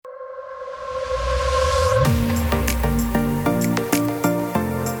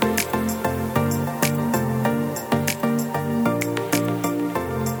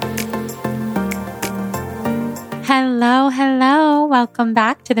welcome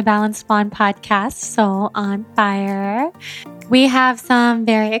back to the Balanced Blonde podcast, Soul on Fire. We have some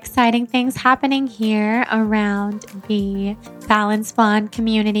very exciting things happening here around the Balanced Blonde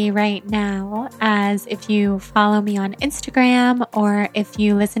community right now, as if you follow me on Instagram or if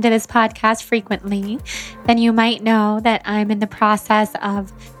you listen to this podcast frequently, then you might know that I'm in the process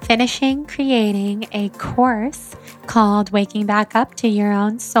of finishing creating a course called Waking Back Up to Your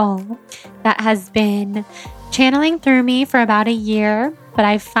Own Soul that has been channeling through me for about a year, but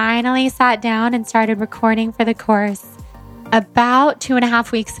I finally sat down and started recording for the course about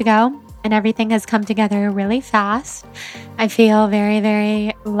 2.5 weeks ago, and everything has come together really fast. I feel very,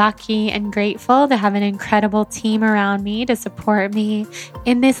 very lucky and grateful to have an incredible team around me to support me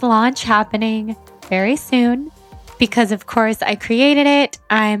in this launch happening very soon, because of course I created it.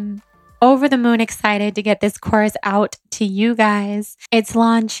 I'm over the moon excited to get this course out to you guys. It's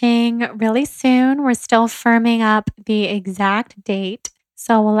launching really soon. We're still firming up the exact date,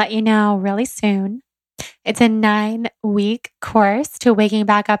 so we'll let you know really soon. It's a 9-week course to waking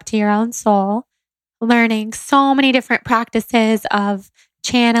back up to your own soul, learning so many different practices of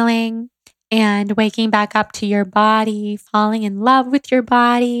channeling and waking back up to your body, falling in love with your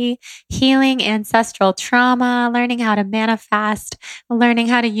body, healing ancestral trauma, learning how to manifest, learning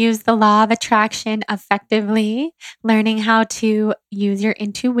how to use the law of attraction effectively, learning how to use your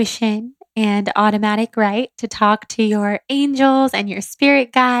intuition and automatic right to talk to your angels and your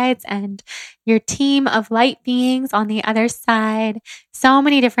spirit guides and your team of light beings on the other side. So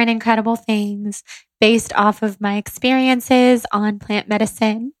many different incredible things based off of my experiences on plant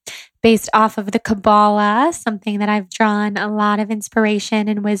medicine, based off of the Kabbalah, something that I've drawn a lot of inspiration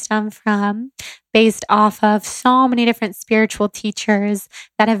and wisdom from, based off of so many different spiritual teachers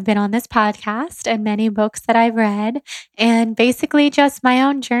that have been on this podcast and many books that I've read, and basically just my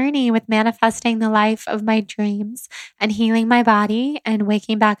own journey with manifesting the life of my dreams and healing my body and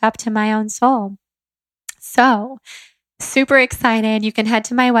waking back up to my own soul. So, super excited. You can head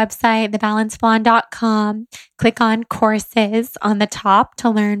to my website, thebalancedblonde.com, click on courses on the top to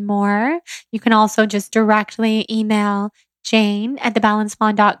learn more. You can also just directly email Jane at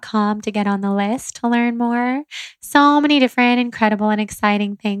thebalancedblonde.com to get on the list to learn more. So many different incredible and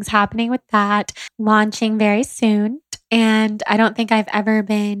exciting things happening with that, launching very soon. And I don't think I've ever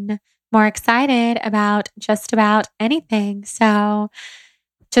been more excited about just about anything. So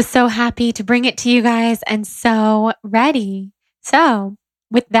just so happy to bring it to you guys and so ready. So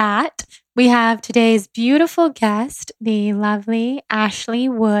with that, we have today's beautiful guest, the lovely Ashley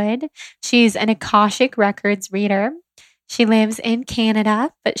Wood. She's an Akashic Records reader. She lives in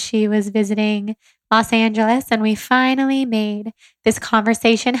Canada, but she was visiting Los Angeles, and we finally made this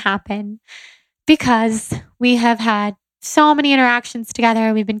conversation happen because we have had so many interactions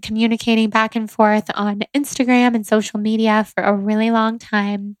together. We've been communicating back and forth on Instagram and social media for a really long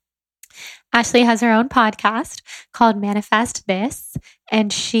time. Ashley has her own podcast called Manifest This,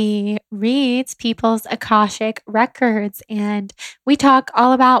 and she reads people's Akashic records. And we talk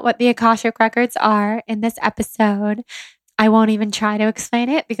all about what the Akashic records are in this episode. I won't even try to explain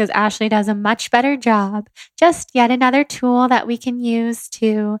it because Ashley does a much better job. Just yet another tool that we can use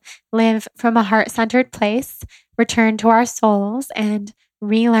to live from a heart-centered place, return to our souls, and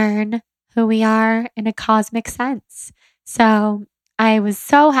relearn who we are in a cosmic sense. So I was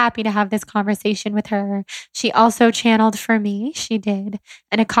so happy to have this conversation with her. She also channeled for me. She did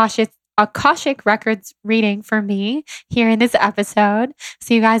an Akashic Records reading for me here in this episode.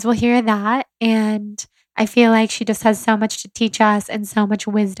 So you guys will hear that. And I feel like she just has so much to teach us and so much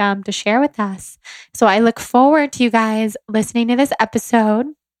wisdom to share with us. So I look forward to you guys listening to this episode.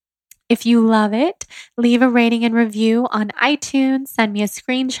 If you love it, leave a rating and review on iTunes. Send me a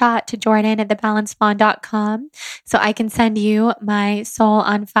screenshot to Jordan at thebalancedblonde.com so I can send you my Soul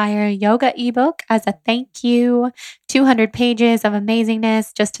on Fire yoga ebook as a thank you. 200 pages of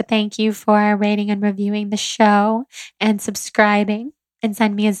amazingness just to thank you for rating and reviewing the show and subscribing and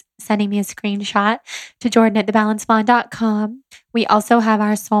sending me a screenshot to Jordan at thebalancedblonde.com. We also have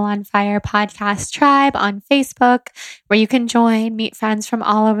our Soul on Fire podcast tribe on Facebook where you can join, meet friends from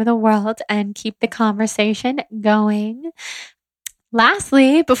all over the world, and keep the conversation going.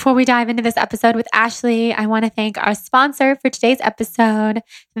 Lastly, before we dive into this episode with Ashley, I want to thank our sponsor for today's episode,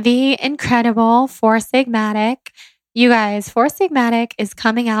 the incredible Four Sigmatic. You guys, Four Sigmatic is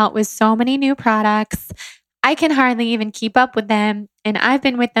coming out with so many new products. I can hardly even keep up with them, and I've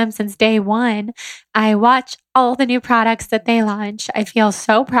been with them since day one. I watch all the new products that they launch. I feel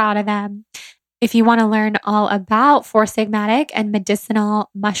so proud of them. If you want to learn all about Four Sigmatic and medicinal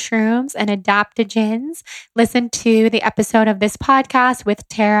mushrooms and adaptogens, listen to the episode of this podcast with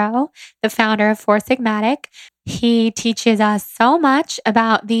Taro, the founder of Four Sigmatic. He teaches us so much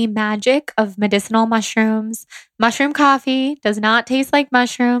about the magic of medicinal mushrooms. Mushroom coffee does not taste like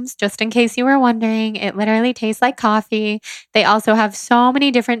mushrooms, just in case you were wondering. It literally tastes like coffee. They also have so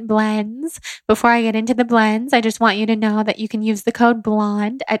many different blends. Before I get into the blends, I just want you to know that you can use the code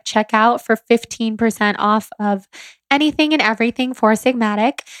BLONDE at checkout for 15% off of anything and everything Four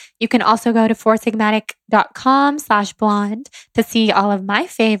Sigmatic. You can also go to foursigmatic.com/blonde to see all of my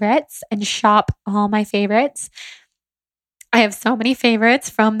favorites and shop all my favorites. I have so many favorites,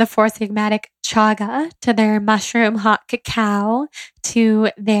 from the Four Sigmatic chaga to their mushroom hot cacao to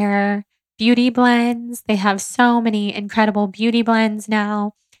their beauty blends. They have so many incredible beauty blends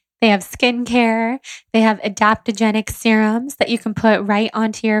now. They have skincare. They have adaptogenic serums that you can put right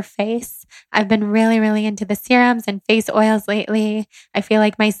onto your face. I've been really, really into the serums and face oils lately. I feel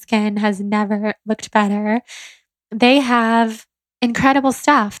like my skin has never looked better. They have incredible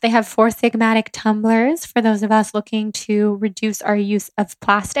stuff. They have Four Sigmatic tumblers for those of us looking to reduce our use of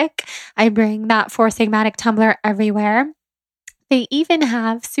plastic. I bring that Four Sigmatic tumbler everywhere. They even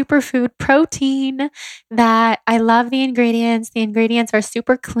have superfood protein that I love the ingredients. The ingredients are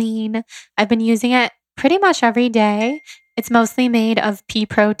super clean. I've been using it pretty much every day. It's mostly made of pea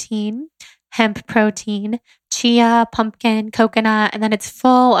protein, hemp protein, chia, pumpkin, coconut, and then it's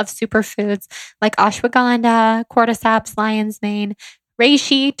full of superfoods like ashwagandha, cordyceps, lion's mane,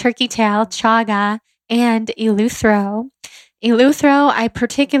 reishi, turkey tail, chaga, and eleuthero. Eleuthero, I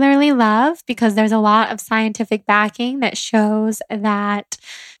particularly love because there's a lot of scientific backing that shows that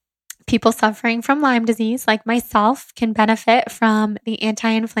people suffering from Lyme disease, like myself, can benefit from the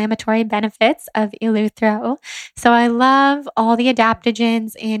anti-inflammatory benefits of eleuthero. So I love all the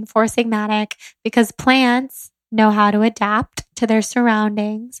adaptogens in Four Sigmatic because plants know how to adapt to their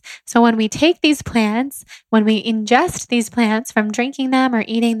surroundings. So when we take these plants, when we ingest these plants from drinking them or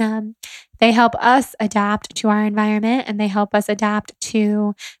eating them, they help us adapt to our environment and they help us adapt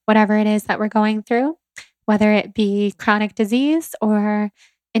to whatever it is that we're going through, whether it be chronic disease or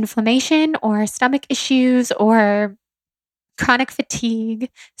inflammation or stomach issues or chronic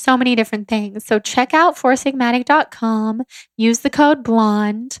fatigue, so many different things. So check out foursigmatic.com, use the code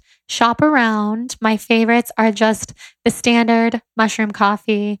BLONDE, shop around. My favorites are just the standard mushroom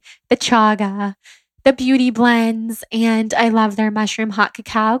coffee, the chaga, the beauty blends, and I love their mushroom hot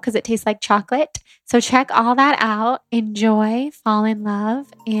cacao because it tastes like chocolate. So check all that out, enjoy, fall in love,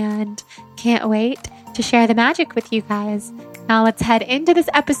 and can't wait to share the magic with you guys. Now let's head into this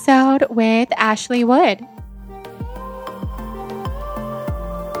episode with Ashley Wood.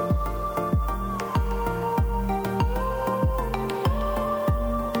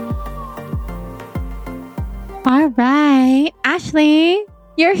 All right, Ashley,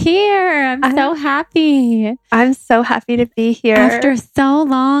 you're here. I'm so happy. I'm so happy to be here. After so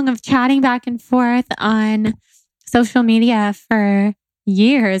long of chatting back and forth on social media for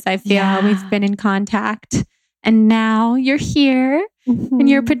years, I feel we've been in contact. And now you're here and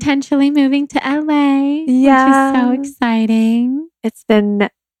you're potentially moving to LA, which is so exciting. It's been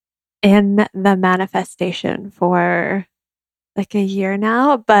in the manifestation for like a year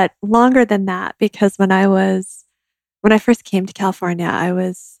now, but longer than that, because when I first came to California, I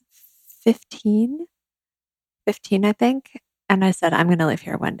was 15, I think. And I said, I'm going to live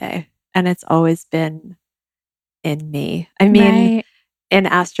here one day. And it's always been in me. I mean, in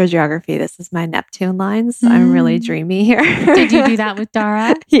astrogeography, this is my Neptune line. So I'm really dreamy here. Did you do that with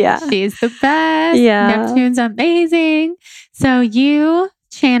Dara? Yeah. She's the best. Yeah. Neptune's amazing. So you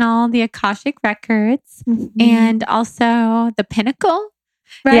channel the Akashic records and also the Pinnacle,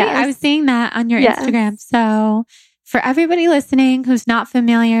 right? Yes. I was seeing that on your Instagram. So for everybody listening who's not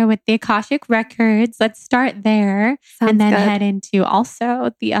familiar with the Akashic records, let's start there and then head into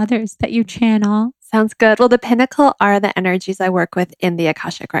also the others that you channel. Sounds good. Well, the Pinnacle are the energies I work with in the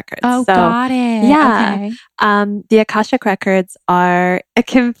Akashic records. Oh, so, got it. Yeah. Okay. The Akashic records are a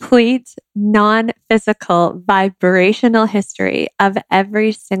complete non-physical vibrational history of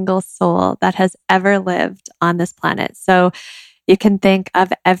every single soul that has ever lived on this planet. So you can think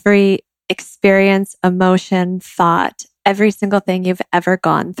of every experience, emotion, thought, every single thing you've ever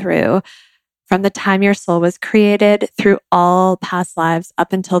gone through from the time your soul was created through all past lives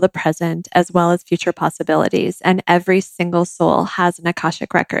up until the present, as well as future possibilities. And every single soul has an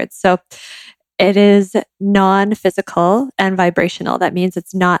Akashic record. So it is non-physical and vibrational. That means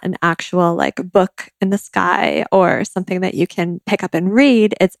it's not an actual like book in the sky or something that you can pick up and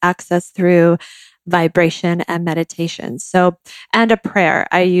read. It's accessed through vibration and meditation. So, and a prayer.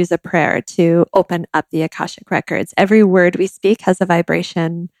 I use a prayer to open up the Akashic records. Every word we speak has a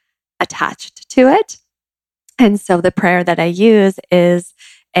vibration attached to it. And so the prayer that I use is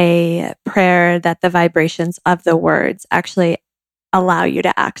a prayer that the vibrations of the words actually allow you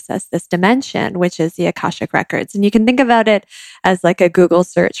to access this dimension, which is the Akashic records. And you can think about it as like a Google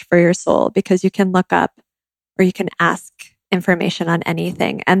search for your soul, because you can look up or you can ask information on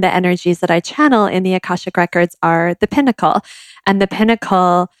anything. And the energies that I channel in the Akashic records are the pinnacle. And the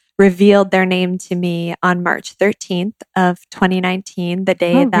pinnacle revealed their name to me on March 13th of 2019, the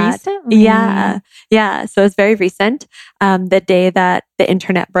day recently. Yeah. So it's very recent. The day that the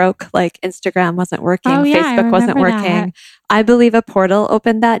internet broke, like Instagram wasn't working, Facebook wasn't working. That. I believe a portal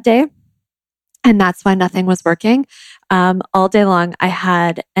opened that day. And that's why nothing was working. All day long, I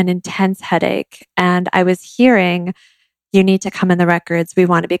had an intense headache, and I was hearing, you need to come in the records. We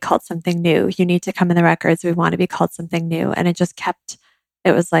want to be called something new. You need to come in the records. We want to be called something new. And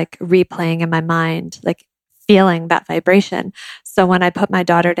it was like replaying in my mind, like feeling that vibration. So when I put my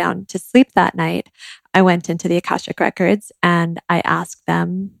daughter down to sleep that night, I went into the Akashic records and I asked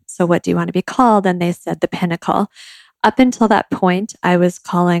them, so what do you want to be called? And they said the pinnacle. Up until that point, I was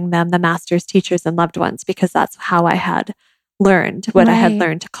calling them the masters, teachers, and loved ones, because that's how I had learned what I had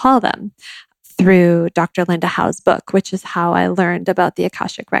learned to call them through Dr. Linda Howe's book, which is how I learned about the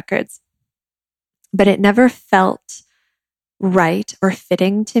Akashic records. But it never felt right or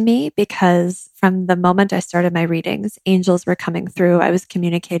fitting to me, because from the moment I started my readings, angels were coming through. I was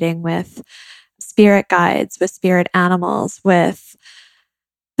communicating with spirit guides, with spirit animals, with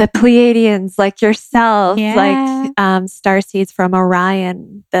the Pleiadians like yourself, like starseeds from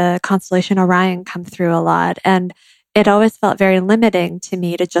Orion, the constellation Orion come through a lot. And it always felt very limiting to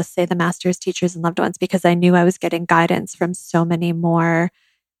me to just say the masters, teachers, and loved ones, because I knew I was getting guidance from so many more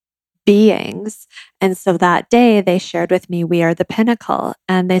beings. And so that day they shared with me, we are the pinnacle.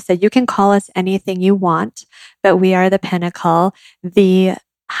 And they said, you can call us anything you want, but we are the pinnacle, the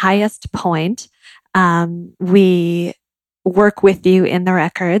highest point. We work with you in the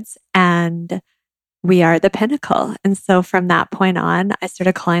records, and we are the pinnacle. And so from that point on, I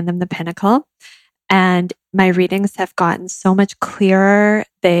started calling them the pinnacle. And my readings have gotten so much clearer.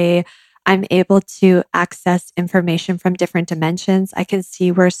 I'm able to access information from different dimensions. I can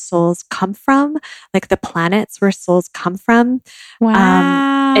see where souls come from, like the planets where souls come from.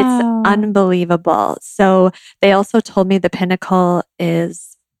 Wow. It's unbelievable. So they also told me the pinnacle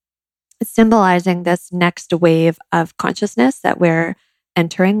is symbolizing this next wave of consciousness that we're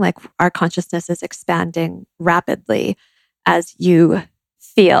entering. Like our consciousness is expanding rapidly, as you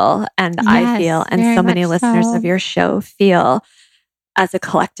feel and I feel, and so many listeners of your show feel. As a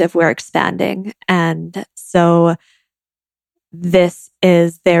collective, we're expanding. And so this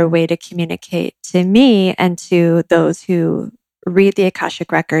is their way to communicate to me and to those who read the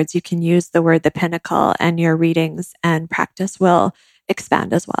Akashic records. You can use the word the pinnacle, and your readings and practice will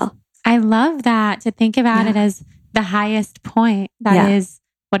expand as well. I love that, to think about it as the highest point. That is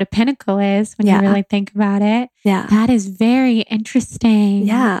what a pinnacle is when you really think about it. Yeah. That is very interesting.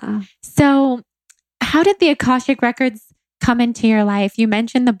 Yeah. So how did the Akashic records come into your life? You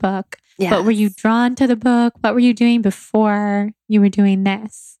mentioned the book, but were you drawn to the book? What were you doing before you were doing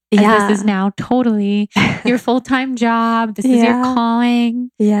this? This is now totally your full-time job. This is your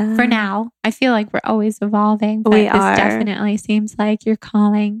calling. Yeah. For now, I feel like we're always evolving, but this definitely seems like your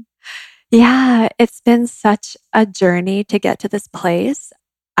calling. Yeah, it's been such a journey to get to this place.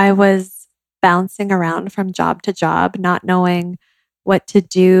 I was bouncing around from job to job, not knowing what to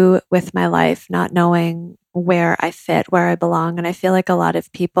do with my life, not knowing where I fit, where I belong. And I feel like a lot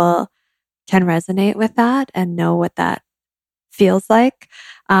of people can resonate with that and know what that feels like.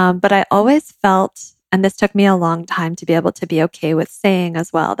 But I always felt, and this took me a long time to be able to be okay with saying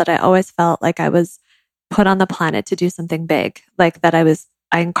as well, that I always felt like I was put on the planet to do something big, like that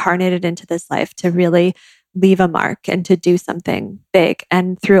I incarnated into this life to really leave a mark and to do something big.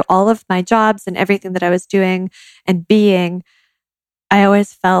 And through all of my jobs and everything that I was doing and being, I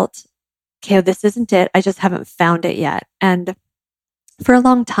always felt, okay, this isn't it. I just haven't found it yet. And for a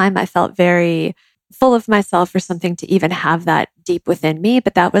long time, I felt very full of myself for something to even have that deep within me.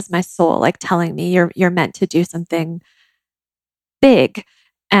 But that was my soul, like telling me you're meant to do something big.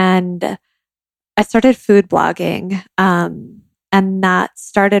 And I started food blogging. And that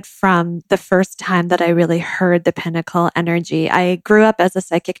started from the first time that I really heard the pinnacle energy. I grew up as a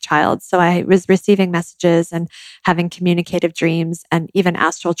psychic child, so I was receiving messages and having communicative dreams and even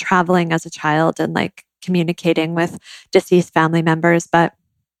astral traveling as a child and like communicating with deceased family members. But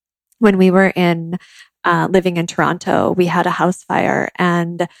when we were living in Toronto, we had a house fire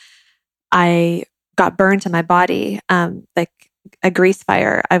and I got burned to my body, like a grease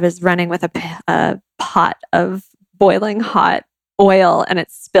fire. I was running with a pot of boiling hot oil and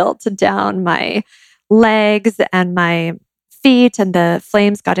it spilled down my legs and my feet and the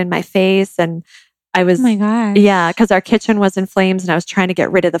flames got in my face. And I was, Oh my gosh. yeah, because our kitchen was in flames and I was trying to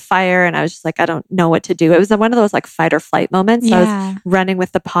get rid of the fire. And I was just like, I don't know what to do. It was one of those like fight or flight moments. So I was running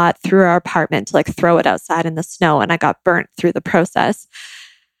with the pot through our apartment to like throw it outside in the snow. And I got burnt through the process.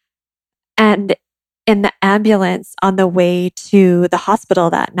 And in the ambulance on the way to the hospital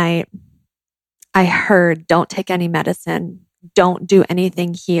that night, I heard, don't take any medicine. Don't do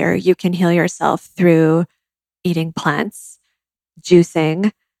anything here. You can heal yourself through eating plants,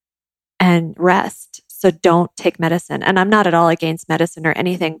 juicing, and rest. So don't take medicine. And I'm not at all against medicine or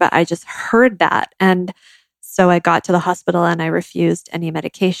anything, but I just heard that. And so I got to the hospital and I refused any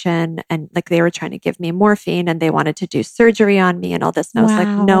medication. And like they were trying to give me morphine and they wanted to do surgery on me and all this. And I was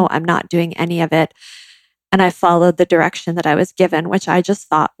like, no, I'm not doing any of it. And I followed the direction that I was given, which I just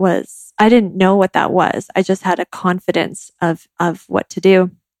thought was, I didn't know what that was. I just had a confidence of what to do.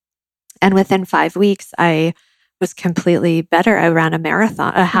 And within 5 weeks, I was completely better. I ran a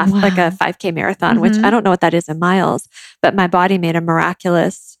marathon, like a 5K marathon, which I don't know what that is in miles, but my body made a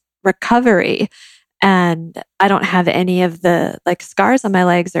miraculous recovery. And I don't have any of the like scars on my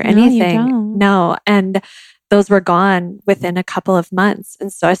legs or anything. No. And those were gone within a couple of months.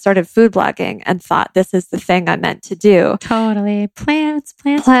 And so I started food blogging and thought this is the thing I meant to do. Totally. Plants.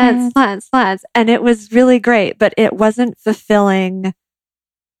 And it was really great, but it wasn't fulfilling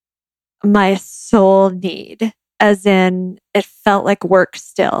my soul need. As in, it felt like work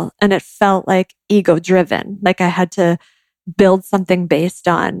still, and it felt like ego driven. Like I had to build something based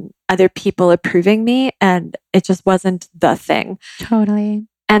on other people approving me, and it just wasn't the thing. Totally.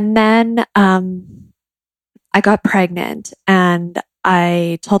 And then I got pregnant, and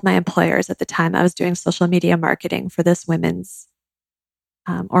I told my employers at the time I was doing social media marketing for this women's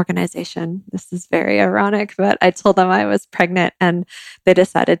organization. This is very ironic, but I told them I was pregnant and they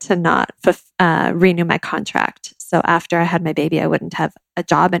decided to not renew my contract. So after I had my baby, I wouldn't have a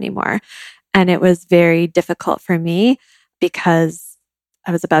job anymore. And it was very difficult for me because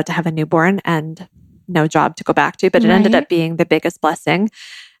I was about to have a newborn and no job to go back to, but it ended up being the biggest blessing.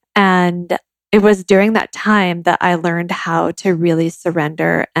 And it was during that time that I learned how to really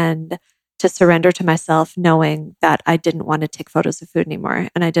surrender and to surrender to myself, knowing that I didn't want to take photos of food anymore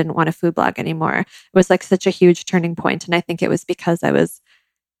and I didn't want to food blog anymore. It was like such a huge turning point. And I think it was because I was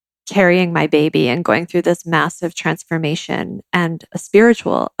carrying my baby and going through this massive transformation and a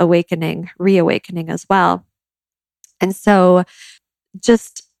spiritual awakening, reawakening as well. And so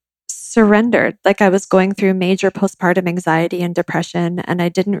just surrendered. Like I was going through major postpartum anxiety and depression, and I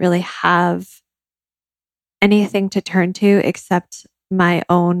didn't really have anything to turn to except my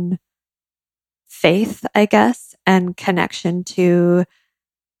own faith, I guess, and connection to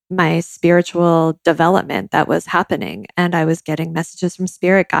my spiritual development that was happening. And I was getting messages from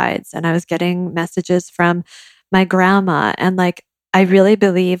spirit guides, and I was getting messages from my grandma. And like, I really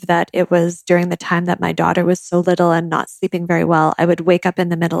believe that it was during the time that my daughter was so little and not sleeping very well. I would wake up in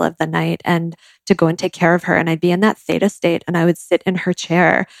the middle of the night and to go and take care of her. And I'd be in that theta state and I would sit in her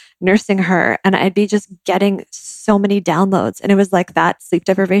chair nursing her. And I'd be just getting so many downloads. And it was like that sleep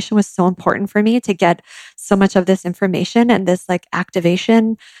deprivation was so important for me to get so much of this information and this like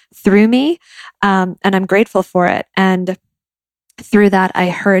activation through me. And I'm grateful for it. And through that, I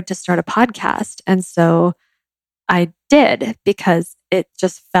heard to start a podcast. And so I did, because it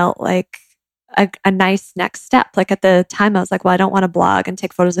just felt like a nice next step. Like at the time I was like, well, I don't want to blog and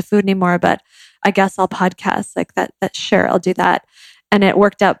take photos of food anymore, but I guess I'll podcast. Like that sure, I'll do that. And it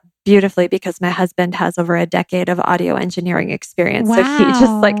worked out beautifully because my husband has over a decade of audio engineering experience. Wow. So he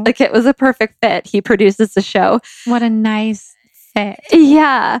just like it was a perfect fit. He produces the show. What a nice fit.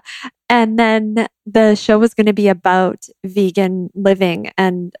 Yeah. And then the show was going to be about vegan living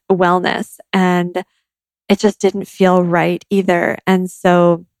and wellness, and it just didn't feel right either. And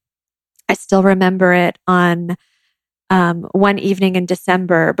so I still remember it on one evening in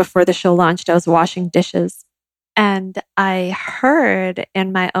December before the show launched. I was washing dishes and I heard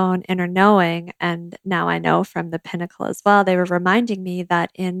in my own inner knowing, and now I know from the Pinnacle as well, they were reminding me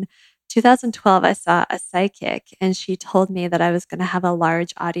that in 2012, I saw a psychic and she told me that I was going to have a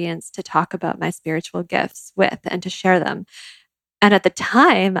large audience to talk about my spiritual gifts with and to share them. And at the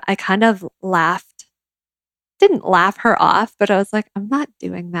time, I kind of didn't laugh her off, but I was like, I'm not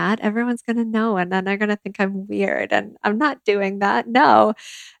doing that. Everyone's going to know. And then they're going to think I'm weird. And I'm not doing that. No.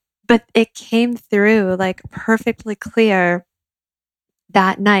 But it came through like perfectly clear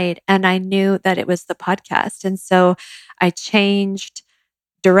that night. And I knew that it was the podcast. And so I changed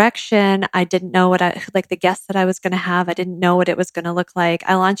direction. I didn't know what the guests that I was going to have. I didn't know what it was going to look like.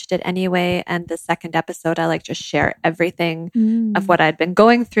 I launched it anyway. And the second episode, I just share everything of what I'd been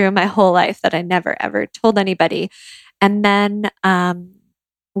going through my whole life that I never, ever told anybody. And then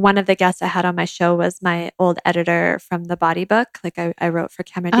one of the guests I had on my show was my old editor from the Body Book. Like I wrote for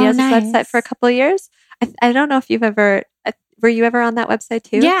Cameron Diaz's website for a couple of years. I don't know if you've ever, were you ever on that website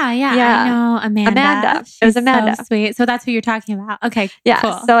too? Yeah. I know Amanda. It was Amanda. So sweet. So that's who you're talking about. Okay. Yeah.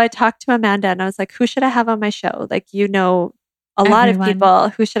 Cool. So I talked to Amanda and I was like, who should I have on my show? Like, a lot of people,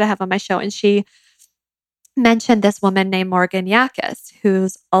 who should I have on my show? And she mentioned this woman named Morgan Yakis,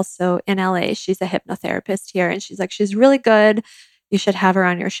 who's also in LA. She's a hypnotherapist here. And she's like, she's really good. You should have her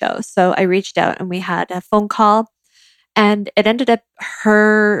on your show. So I reached out and we had a phone call, and it ended up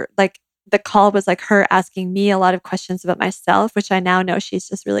the call was like her asking me a lot of questions about myself, which I now know she's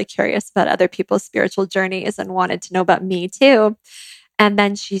just really curious about other people's spiritual journeys and wanted to know about me too. And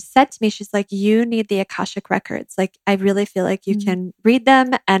then she said to me, she's like, you need the Akashic records. Like, I really feel like you can read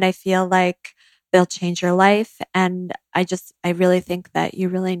them, and I feel like they'll change your life. And I really think that you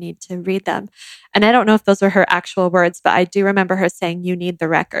really need to read them. And I don't know if those were her actual words, but I do remember her saying, you need the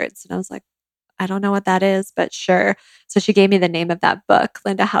records. And I was like, I don't know what that is, but sure. So she gave me the name of that book,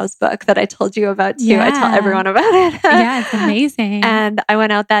 Linda Howe's book that I told you about too. Yeah. I tell everyone about it. Yeah, it's amazing. And I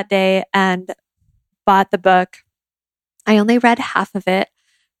went out that day and bought the book. I only read half of it,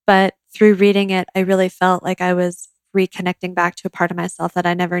 but through reading it, I really felt like I was reconnecting back to a part of myself that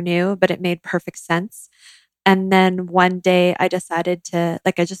I never knew, but it made perfect sense. And then one day I decided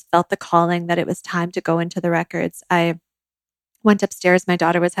I just felt the calling that it was time to go into the records. I went upstairs. My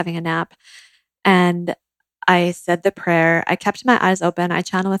daughter was having a nap, and I said the prayer. I kept my eyes open. I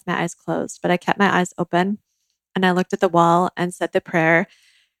channel with my eyes closed, but I kept my eyes open, and I looked at the wall and said the prayer.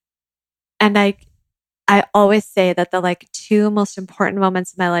 And I always say that the two most important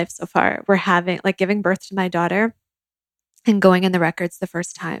moments of my life so far were giving birth to my daughter and going in the records the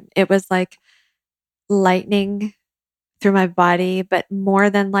first time. It was like lightning through my body, but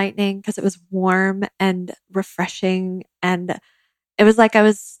more than lightning, because it was warm and refreshing. And it was like I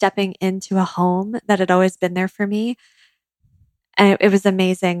was stepping into a home that had always been there for me. And it was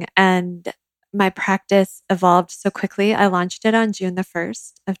amazing. And my practice evolved so quickly. I launched it on June the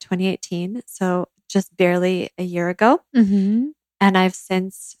 1st of 2018. So just barely a year ago. Mm-hmm. And I've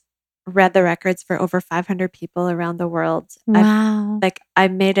since read the records for over 500 people around the world. Wow. I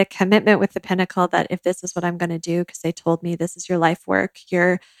made a commitment with the Pinnacle that if this is what I'm going to do, because they told me this is your life work,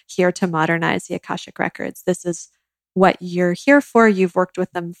 you're here to modernize the Akashic records. This is what you're here for. You've worked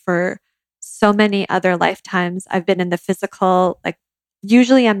with them for so many other lifetimes. I've been in the physical,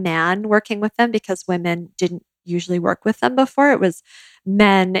 usually a man working with them, because women didn't usually work with them before. It was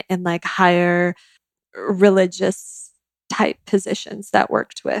men in higher religious type positions that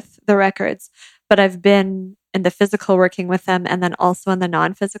worked with the records. But I've been in the physical working with them, and then also in the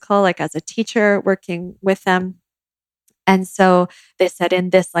non-physical, as a teacher working with them. And so they said,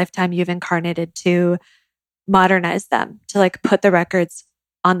 in this lifetime, you've incarnated to modernize them, to put the records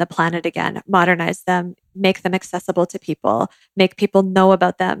on the planet again, modernize them, make them accessible to people, make people know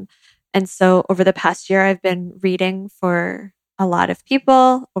about them. And so over the past year, I've been reading for a lot of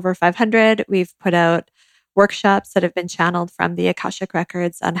people, over 500. We've put out workshops that have been channeled from the Akashic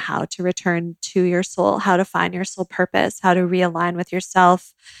records on how to return to your soul, how to find your soul purpose, how to realign with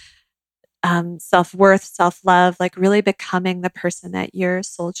yourself, self-worth, self-love, really becoming the person that your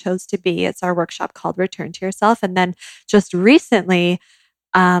soul chose to be. It's our workshop called Return to Yourself. And then just recently,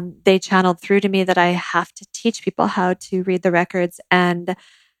 they channeled through to me that I have to teach people how to read the records. And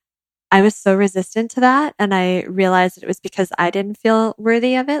I was so resistant to that. And I realized that it was because I didn't feel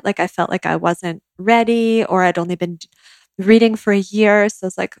worthy of it. I felt like I wasn't ready, or I'd only been reading for a year. So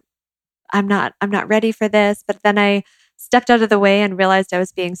it's I'm not ready for this. But then I stepped out of the way and realized I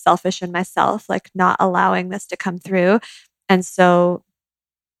was being selfish in myself, not allowing this to come through. And so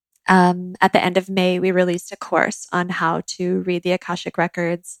at the end of May, we released a course on how to read the Akashic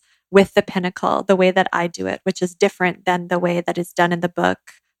records with the Pinnacle, the way that I do it, which is different than the way that is done in the book.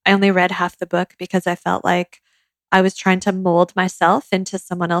 I only read half the book because I felt like I was trying to mold myself into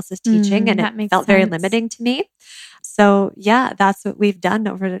someone else's teaching, and it felt very limiting to me. So yeah, that's what we've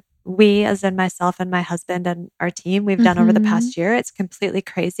done we, as in myself and my husband and our team, we've done over the past year. It's completely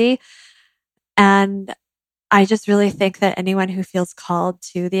crazy. And I just really think that anyone who feels called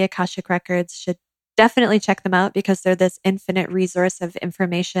to the Akashic records should definitely check them out, because they're this infinite resource of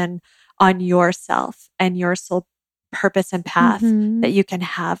information on yourself and your soul purpose and path that you can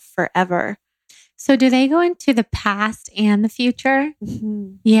have forever. So do they go into the past and the future?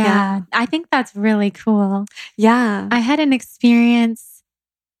 Mm-hmm. Yeah, I think that's really cool. Yeah. I had an experience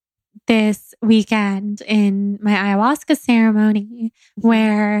this weekend in my ayahuasca ceremony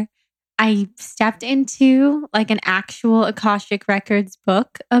where I stepped into an actual Akashic Records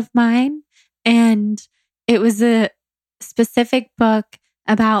book of mine. And it was a specific book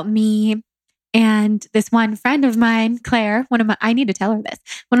about me and this one friend of mine, Claire, I need to tell her this,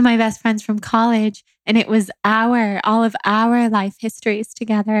 one of my best friends from college. And it was all of our life histories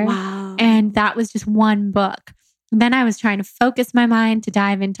together. Wow. And that was just one book. Then I was trying to focus my mind to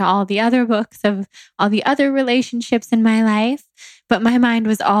dive into all the other books of all the other relationships in my life. But my mind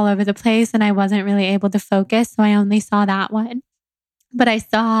was all over the place and I wasn't really able to focus. So I only saw that one. But I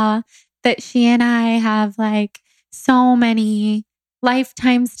saw that she and I have like so many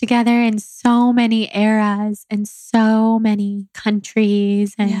lifetimes together in so many eras and so many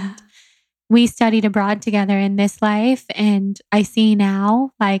countries. And we studied abroad together in this life. And I see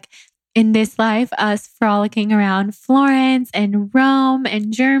now, like in this life, us frolicking around Florence and Rome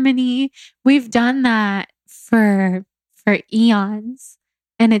and Germany. We've done that for eons.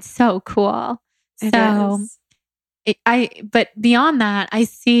 And it's so cool. But beyond that, I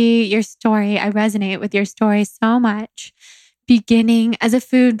see your story. I resonate with your story so much. Beginning as a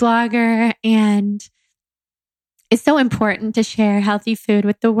food blogger, and it's so important to share healthy food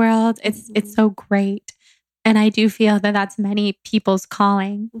with the world. It's so great, and I do feel that that's many people's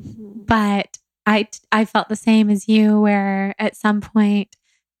calling. But I felt the same as you, where at some point,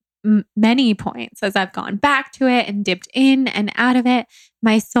 many points, as I've gone back to it and dipped in and out of it,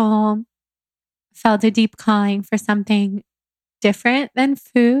 my soul felt a deep calling for something different than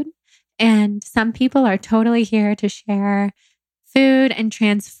food. And some people are totally here to share food and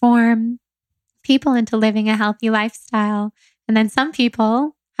transform people into living a healthy lifestyle. And then some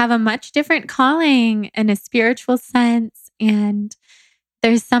people have a much different calling in a spiritual sense. And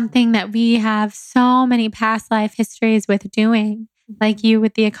there's something that we have so many past life histories with doing, like you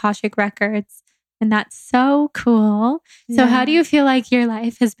with the Akashic records. And that's so cool. So how do you feel like your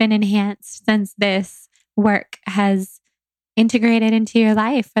life has been enhanced since this work has integrated into your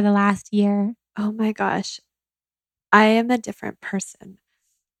life for the last year? Oh my gosh. I am a different person,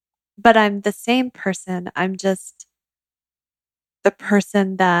 but I'm the same person. I'm just the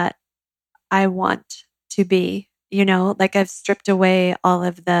person that I want to be, like I've stripped away all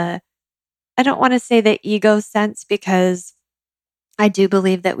of I don't want to say the ego sense, because I do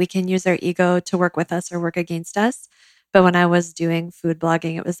believe that we can use our ego to work with us or work against us. But when I was doing food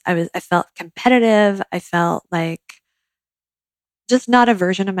blogging, I felt competitive. I felt like just not a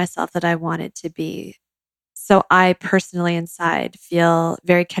version of myself that I wanted to be. So I personally inside feel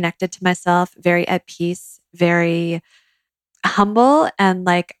very connected to myself, very at peace, very humble, and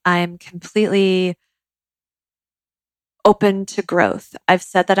like I'm completely open to growth. I've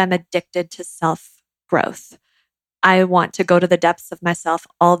said that I'm addicted to self growth. I want to go to the depths of myself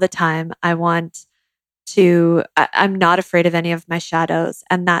all the time. I'm not afraid of any of my shadows.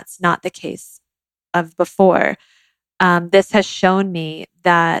 And that's not the case of before. This has shown me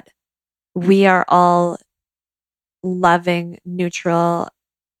that we are all loving, neutral,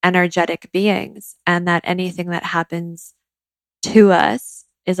 energetic beings, and that anything that happens to us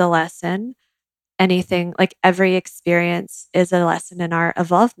is a lesson. Anything, like every experience is a lesson in our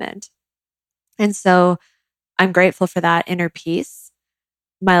evolvement. And so I'm grateful for that inner peace.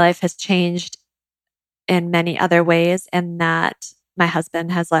 My life has changed in many other ways, and that my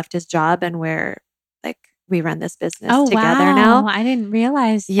husband has left his job and we run this business together now. I didn't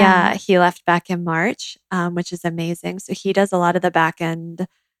realize that. Yeah, he left back in March, which is amazing. So he does a lot of the back end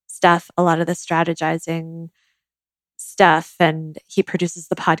stuff, a lot of the strategizing stuff, and he produces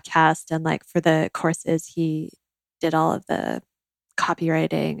the podcast. And like for the courses, he did all of the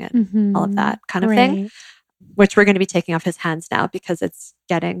copywriting and all of that kind of thing, which we're going to be taking off his hands now because it's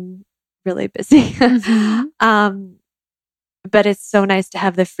getting really busy. But it's so nice to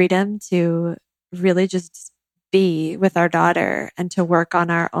have the freedom to really just be with our daughter and to work on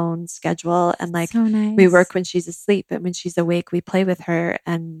our own schedule. And like so nice. We work when she's asleep, and when she's awake, we play with her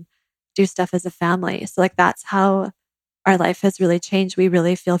and do stuff as a family. So like that's how our life has really changed. We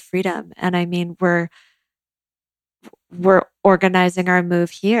really feel freedom. And I mean, we're organizing our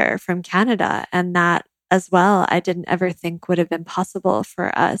move here from Canada, and that as well, I didn't ever think would have been possible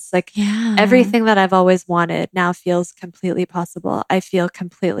for us. Like everything that I've always wanted now feels completely possible. I feel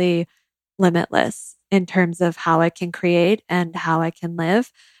completely limitless in terms of how I can create and how I can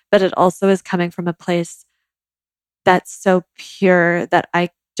live. But it also is coming from a place that's so pure that I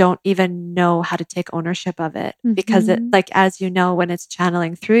don't even know how to take ownership of it, because it, like, as you know, when it's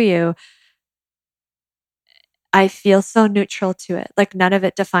channeling through you, I feel so neutral to it. Like none of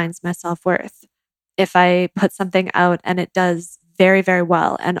it defines my self-worth. If I put something out and it does very, very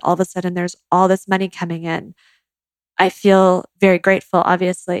well, and all of a sudden there's all this money coming in, I feel very grateful,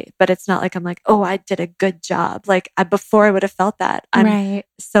 obviously, but it's not like I'm like, oh, I did a good job. Like before I would have felt that. I'm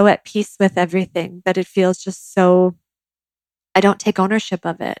so at peace with everything that it feels just so I don't take ownership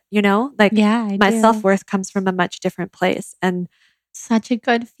of it, Like Yeah, I my do. self-worth comes from a much different place. And Such a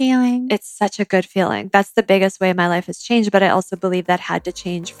good feeling. it's such a good feeling. That's the biggest way my life has changed. But I also believe that had to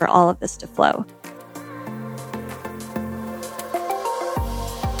change for all of this to flow.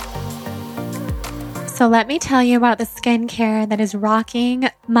 So let me tell you about the skincare that is rocking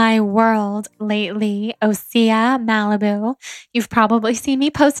my world lately, Osea Malibu. You've probably seen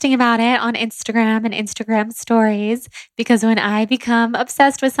me posting about it on Instagram and Instagram stories because when I become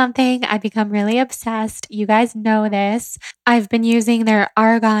obsessed with something, I become really obsessed. You guys know this. I've been using their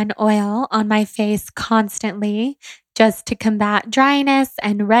argan oil on my face constantly just to combat dryness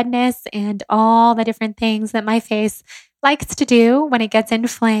and redness and all the different things that my face likes to do when it gets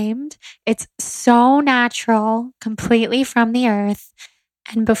inflamed. It's so natural, completely from the earth.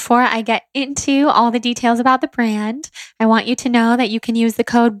 And before I get into all the details about the brand, I want you to know that you can use the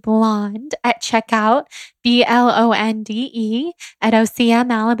code BLONDE at checkout, BLONDE, at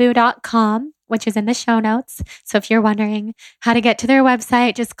oseamalibu.com, which is in the show notes. So if you're wondering how to get to their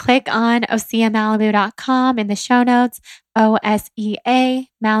website, just click on oseamalibu.com in the show notes, OSEA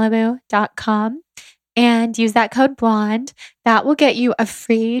and use that code BLONDE. That will get you a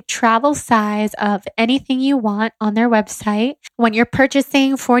free travel size of anything you want on their website when you're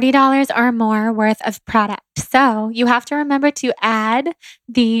purchasing $40 or more worth of product. So you have to remember to add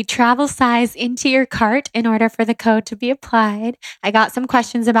the travel size into your cart in order for the code to be applied. I got some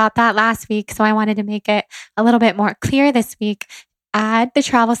questions about that last week, so I wanted to make it a little bit more clear this week. Add the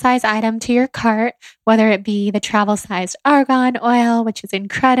travel size item to your cart, whether it be the travel sized argan oil, which is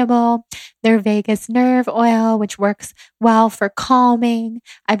incredible, their vagus nerve oil, which works well for calming.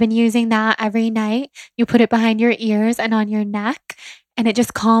 I've been using that every night. You put it behind your ears and on your neck, and it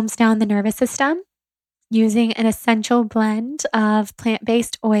just calms down the nervous system using an essential blend of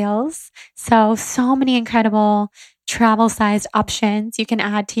plant-based oils. So many incredible travel-sized options you can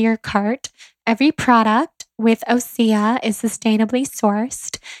add to your cart. Every product with Osea is sustainably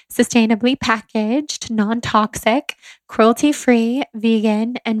sourced, sustainably packaged, non-toxic, cruelty-free,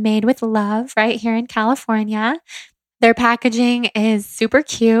 vegan, and made with love right here in California. Their packaging is super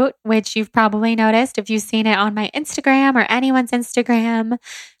cute, which you've probably noticed if you've seen it on my Instagram or anyone's Instagram.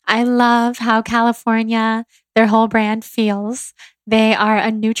 I love how California, their whole brand feels. They are a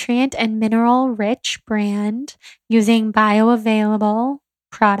nutrient and mineral rich brand using bioavailable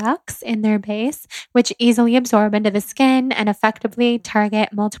products in their base, which easily absorb into the skin and effectively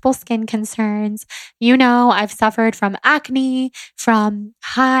target multiple skin concerns. I've suffered from acne, from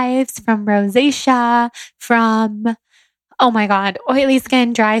hives, from rosacea, from oh my God, oily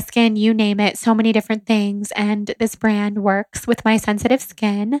skin, dry skin, you name it, so many different things. And this brand works with my sensitive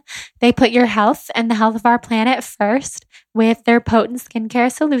skin. They put your health and the health of our planet first with their potent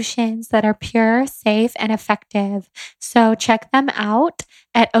skincare solutions that are pure, safe, and effective. So check them out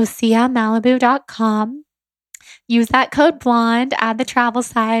at oseamalibu.com. Use that code BLONDE, add the travel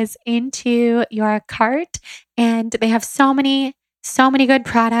size into your cart, and they have so many good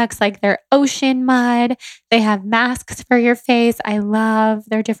products like their ocean mud. They have masks for your face. I love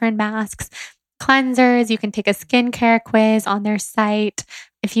their different masks. Cleansers. You can take a skincare quiz on their site.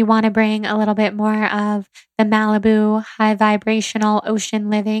 If you want to bring a little bit more of the Malibu high vibrational ocean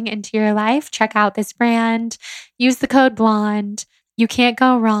living into your life, check out this brand. Use the code BLONDE. You can't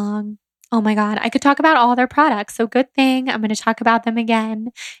go wrong. Oh my God, I could talk about all their products. So good thing I'm going to talk about them again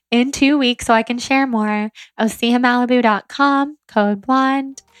in 2 weeks so I can share more. oseamalibu.com, code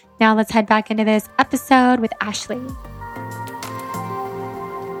BLONDE. Now let's head back into this episode with Ashley.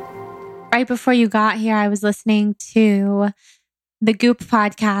 Right before you got here, I was listening to the Goop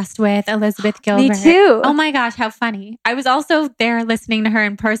podcast with Elizabeth Gilbert. Me too. Oh my gosh, how funny. I was also there listening to her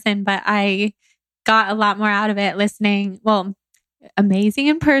in person, but I got a lot more out of it listening. Well, amazing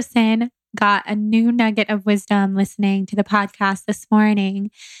in person. Got a new nugget of wisdom listening to the podcast this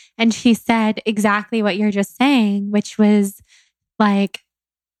morning. And she said exactly what you're just saying, which was like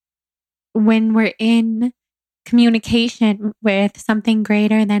when we're in communication with something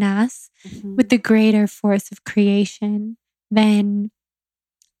greater than us, with the greater force of creation, then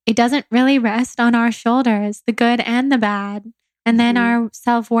it doesn't really rest on our shoulders, the good and the bad. And then our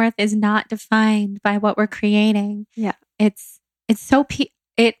self-worth is not defined by what we're creating. Yeah. It's so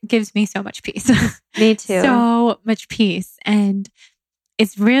it gives me so much peace. Me too. So much peace. And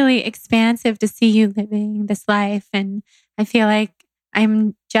it's really expansive to see you living this life. And I feel like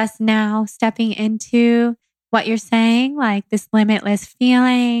I'm just now stepping into what you're saying, like this limitless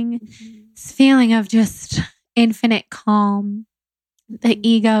feeling, this feeling of just infinite calm. The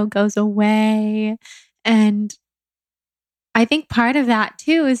ego goes away and I think part of that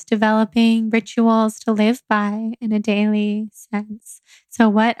too is developing rituals to live by in a daily sense. So,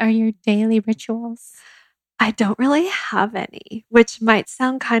 what are your daily rituals? I don't really have any, which might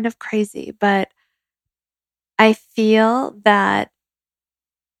sound kind of crazy, but I feel that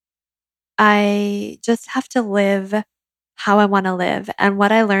I just have to live how I want to live. And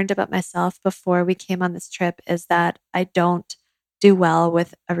what I learned about myself before we came on this trip is that I don't do well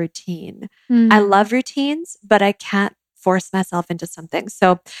with a routine. I love routines, but I can't force myself into something.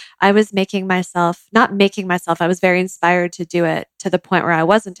 So I was not making myself, I was very inspired to do it to the point where I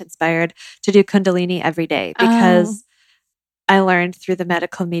wasn't inspired to do Kundalini every day because I learned through the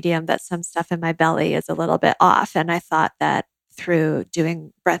medical medium that some stuff in my belly is a little bit off. And I thought that through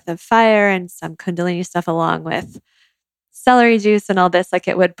doing breath of fire and some Kundalini stuff along with celery juice and all this, like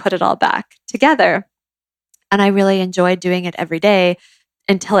it would put it all back together. And I really enjoyed doing it every day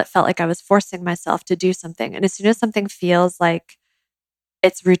until it felt like I was forcing myself to do something. And as soon as something feels like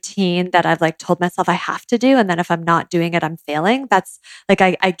it's routine that I've like told myself I have to do, and then if I'm not doing it, I'm failing. That's like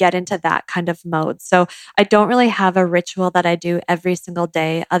I get into that kind of mode. So I don't really have a ritual that I do every single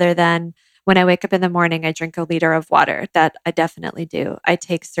day other than when I wake up in the morning, I drink a liter of water. That I definitely do. I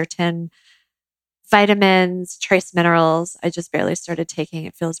take certain vitamins, trace minerals. I just barely started taking.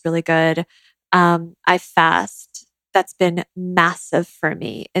 It feels really good. I fast. That's been massive for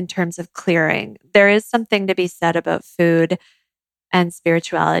me in terms of clearing. There is something to be said about food and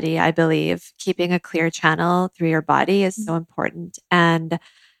spirituality, I believe. Keeping a clear channel through your body is so important. And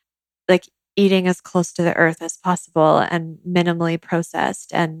like eating as close to the earth as possible and minimally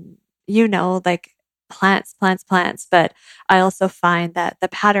processed and, like plants. But I also find that the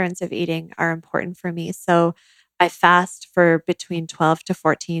patterns of eating are important for me. So I fast for between 12 to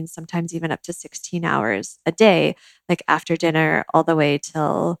 14, sometimes even up to 16 hours a day, like after dinner all the way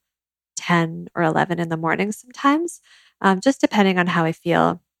till 10 or 11 in the morning sometimes, just depending on how I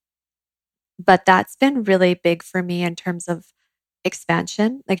feel. But that's been really big for me in terms of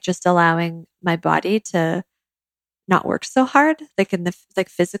expansion, like just allowing my body to not work so hard, like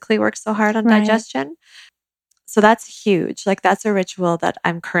physically work so hard on Right. digestion. So that's huge. Like that's a ritual that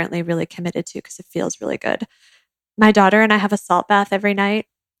I'm currently really committed to because it feels really good. My daughter and I have a salt bath every night,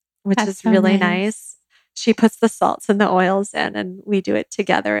 which That's is so really nice. nice. She puts the salts and the oils in, and we do it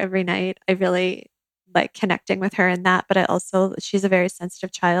together every night. I really like connecting with her in that, but she's a very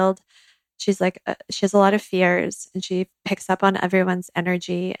sensitive child. She has a lot of fears and she picks up on everyone's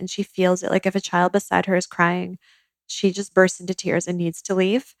energy and she feels it. Like if a child beside her is crying, she just bursts into tears and needs to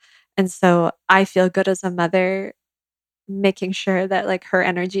leave. And so I feel good as a mother making sure that like her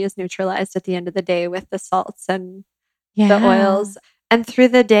energy is neutralized at the end of the day with the salts and the oils. And through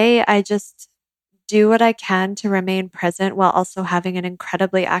the day, I just do what I can to remain present while also having an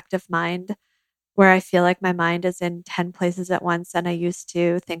incredibly active mind where I feel like my mind is in 10 places at once. And I used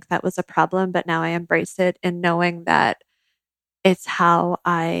to think that was a problem, but now I embrace it in knowing that it's how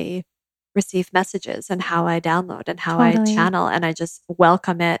I receive messages and how I download and how I Totally. channel. And I just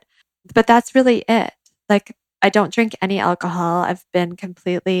welcome it. But that's really it. Like, I don't drink any alcohol. I've been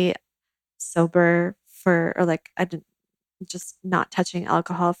completely sober I didn't just not touching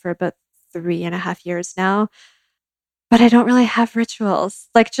alcohol for about 3.5 years now. But I don't really have rituals,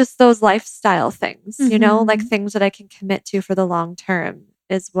 like just those lifestyle things, like things that I can commit to for the long term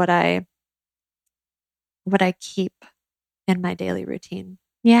is what I keep in my daily routine.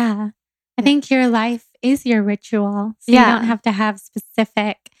 Yeah. I think your life is your ritual. So you don't have to have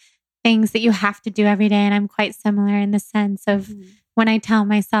specific things that you have to do every day. And I'm quite similar in the sense of when I tell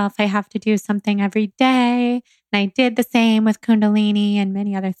myself I have to do something every day. And I did the same with Kundalini and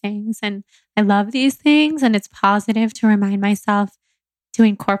many other things. And I love these things. And it's positive to remind myself to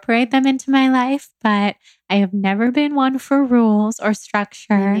incorporate them into my life. But I have never been one for rules or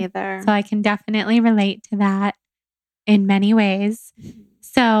structure. Me neither. So I can definitely relate to that in many ways.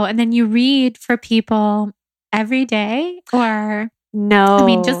 So, and then you read for people every day or no? I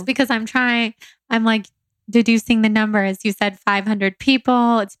mean, just because I'm like deducing the numbers. You said 500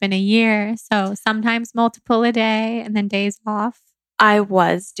 people. It's been a year. So sometimes multiple a day and then days off. I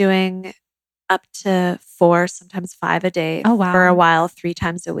was doing up to 4, sometimes 5 a day for a while, 3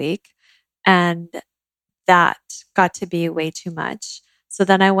 times a week. And that got to be way too much. So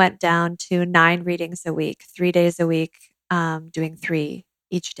then I went down to 9 readings a week, 3 days a week, doing 3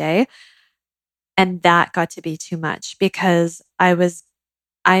 each day. And that got to be too much because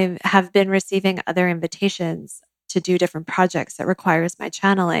I have been receiving other invitations to do different projects that requires my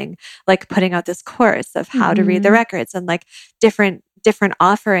channeling, like putting out this course of how to read the records and like different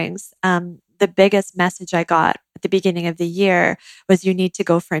offerings. The biggest message I got at the beginning of the year was you need to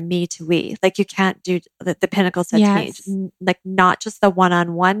go from me to we. Like you can't do the pinnacle said to me, like not just the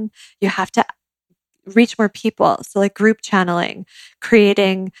one-on-one, you have to reach more people. So like group channeling,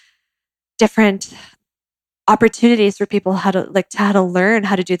 creating different opportunities for people how to learn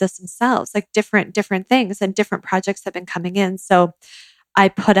how to do this themselves, like different things, and different projects have been coming in. So I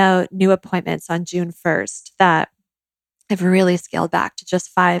put out new appointments on June 1st that I've really scaled back to just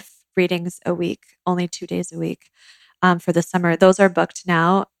 5 readings a week, only 2 days a week for the summer. Those are booked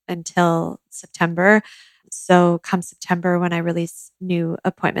now until September. So come September, when I release new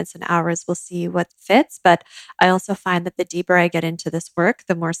appointments and hours, we'll see what fits. But I also find that the deeper I get into this work,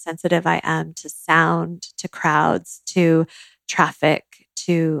 the more sensitive I am to sound, to crowds, to traffic,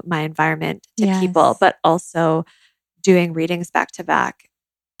 to my environment, to people, but also doing readings back to back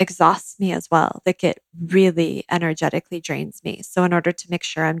exhausts me as well. Like it really energetically drains me. So in order to make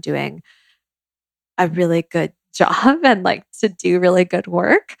sure I'm doing a really good job and like to do really good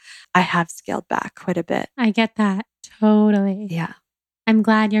work, I have scaled back quite a bit. I get that. Totally. Yeah. I'm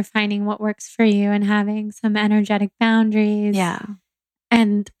glad you're finding what works for you and having some energetic boundaries. Yeah.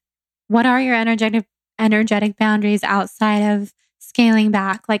 And what are your energetic boundaries outside of scaling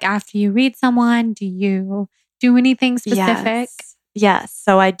back? Like after you read someone, do you do anything specific? Yes.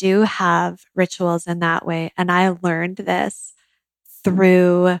 So I do have rituals in that way. And I learned this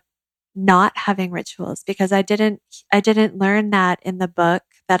through not having rituals, because I didn't learn that in the book,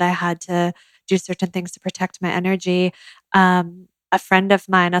 that I had to do certain things to protect my energy. A friend of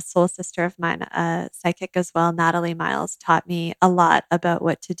mine, a soul sister of mine, a psychic as well, Natalie Miles, taught me a lot about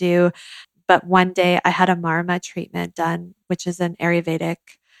what to do. But one day I had a Marma treatment done, which is an Ayurvedic,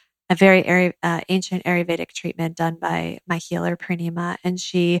 a very ancient Ayurvedic treatment done by my healer, Purnima. And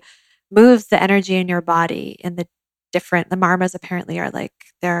she moves the energy in your body in the Marmas apparently are like,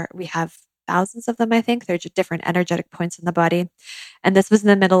 we have thousands of them, I think. They're just different energetic points in the body. And this was in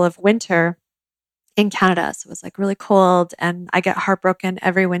the middle of winter in Canada. So it was like really cold, and I get heartbroken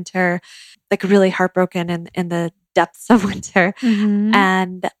every winter, like really heartbroken in the depths of winter. Mm-hmm.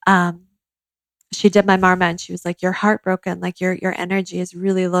 And she did my Marma, and she was like, "You're heartbroken. Like your energy is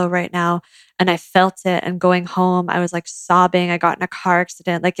really low right now." And I felt it. And going home, I was like sobbing. I got in a car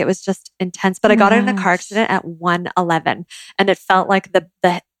accident. Like it was just intense. But I got in a car accident at 1:11, and it felt like the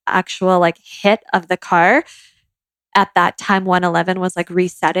actual like hit of the car at that time, 1:11, was like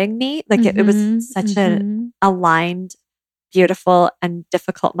resetting me. Like it was such an aligned, beautiful, and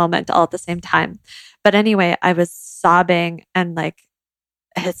difficult moment all at the same time. But anyway, I was sobbing and like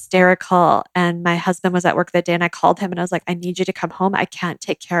hysterical, and my husband was at work that day, and I called him and I was like, "I need you to come home. I can't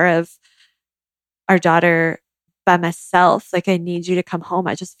take care of our daughter by myself. Like I need you to come home.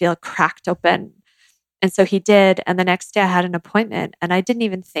 I just feel cracked open." And so he did. And the next day I had an appointment, and I didn't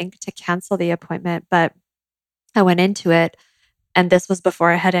even think to cancel the appointment, but I went into it. And this was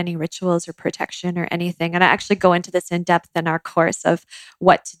before I had any rituals or protection or anything. And I actually go into this in depth in our course of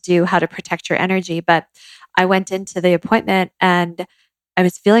what to do, how to protect your energy. But I went into the appointment and I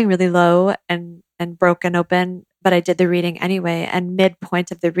was feeling really low and broken open, but I did the reading anyway. And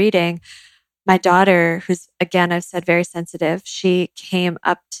midpoint of the reading, my daughter, who's, again, I've said very sensitive, she came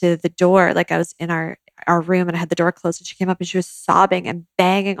up to the door. Like I was in our room and I had the door closed, and she came up and she was sobbing and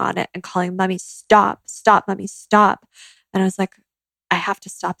banging on it and calling, "Mommy, stop, Mommy, stop." And I was like, I have to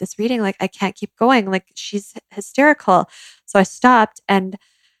stop this reading. Like I can't keep going. Like she's hysterical. So I stopped, and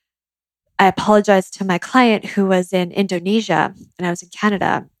I apologized to my client who was in Indonesia and I was in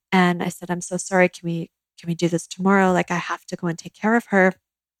Canada. And I said, "I'm so sorry. Can we do this tomorrow? Like I have to go and take care of her."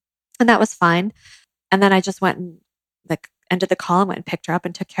 And that was fine. And then I just went and like ended the call and went and picked her up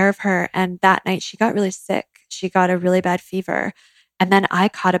and took care of her. And that night she got really sick. She got a really bad fever. And then I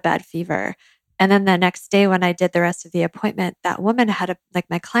caught a bad fever. And then the next day when I did the rest of the appointment, that woman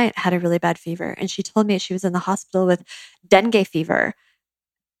my client had a really bad fever. And she told me she was in the hospital with dengue fever.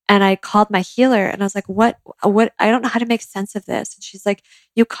 And I called my healer and I was like, what, I don't know how to make sense of this. And she's like,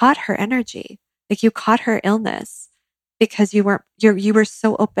 "You caught her energy. Like you caught her illness because you were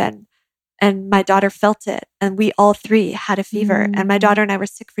so open." And my daughter felt it. And we all three had a fever. And my daughter and I were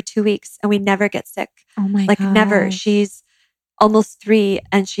sick for 2 weeks, and we never get sick. Oh my God. God. Never. She's almost 3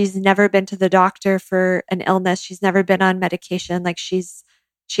 and she's never been to the doctor for an illness. She's never been on medication. Like she's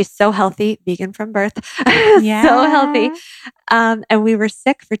so healthy, vegan from birth, Yeah. so healthy. And we were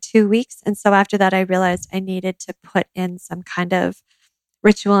sick for 2 weeks. And so after that, I realized I needed to put in some kind of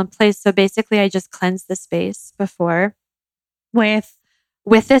ritual in place. So basically I just cleansed the space before with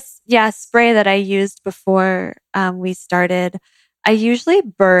this spray that I used before we started I usually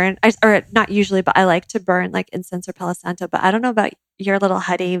burn, or not usually, but I like to burn like incense or Palo Santo. But I don't know about your little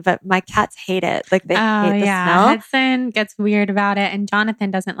Huddy, but my cats hate it. Like they hate the smell. Hudson gets weird about it, and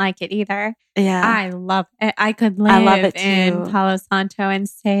Jonathan doesn't like it either. Yeah. I love it. I could I love live it too. in Palo Santo and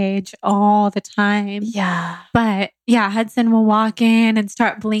sage all the time. Yeah. But yeah, Hudson will walk in and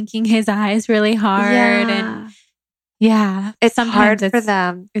start blinking his eyes really hard. And yeah, it's sometimes hard for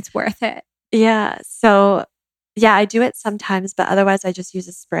them. It's worth it. Yeah. So yeah, I do it sometimes, but otherwise I just use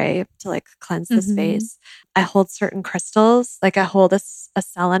a spray to like cleanse the space. I hold certain crystals, like I hold a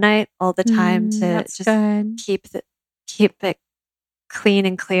selenite all the time to just keep it clean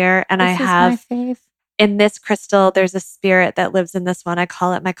and clear. And I have in this crystal, there's a spirit that lives in this one. I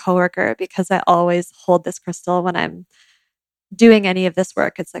call it my coworker because I always hold this crystal when I'm doing any of this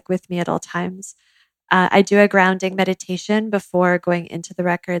work. It's like with me at all times. I do a grounding meditation before going into the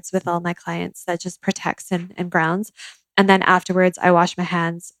records with all my clients that just protects and grounds. And then afterwards, I wash my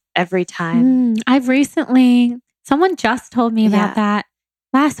hands every time. Someone just told me about that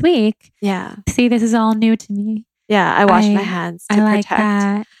last week. Yeah. See, this is all new to me. Yeah, I wash my hands to like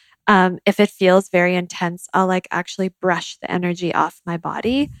protect. If it feels very intense, I'll like actually brush the energy off my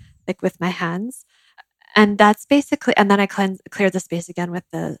body, like with my hands. And that's basically, and then I clear the space again with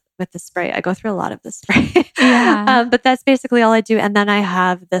the spray. I go through a lot of the spray. But that's basically all I do. And then I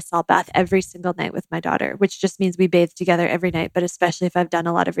have the salt bath every single night with my daughter, which just means we bathe together every night. But especially if I've done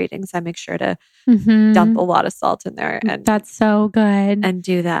a lot of readings, I make sure to dump a lot of salt in there. And that's so good. And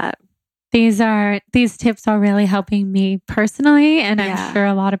do that. These tips are really helping me personally, and I'm sure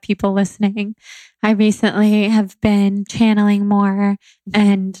a lot of people listening. I recently have been channeling more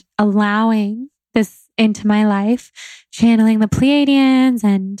and allowing this into my life, channeling the Pleiadians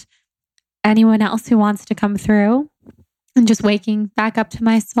and anyone else who wants to come through, and just waking back up to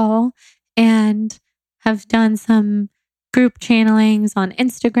my soul, and have done some group channelings on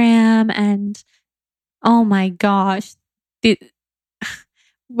Instagram. And oh my gosh,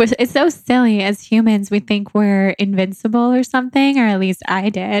 it's so silly. As humans, we think we're invincible or something, or at least I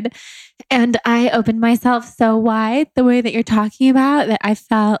did. And I opened myself so wide the way that you're talking about that I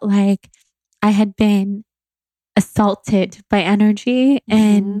felt like I had been assaulted by energy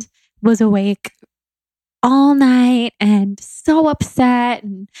and was awake all night and so upset.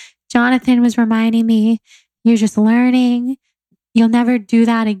 And Jonathan was reminding me, you're just learning. You'll never do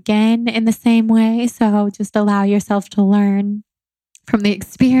that again in the same way. So just allow yourself to learn from the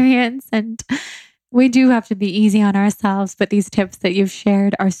experience. And we do have to be easy on ourselves, but these tips that you've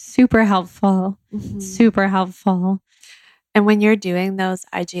shared are super helpful, super helpful. And when you're doing those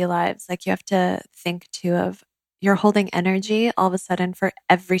IG lives, like you have to think too of you're holding energy all of a sudden for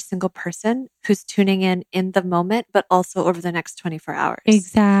every single person who's tuning in the moment, but also over the next 24 hours.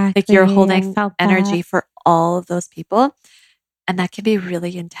 Exactly. Like you're holding energy for all of those people. And that can be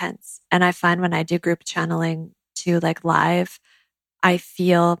really intense. And I find when I do group channeling to like live, I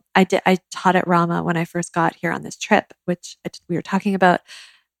taught at Rama when I first got here on this trip, which we were talking about.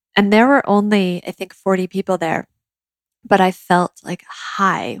 And there were only, I think, 40 people there. But I felt like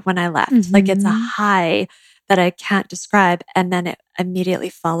high when I left. Like it's a high that I can't describe. And then it immediately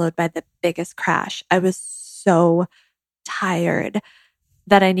followed by the biggest crash. I was so tired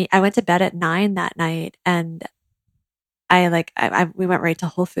that I went to bed at 9 that night, and we went right to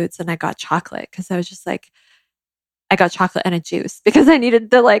Whole Foods and I got chocolate because I was just like, I got chocolate and a juice because I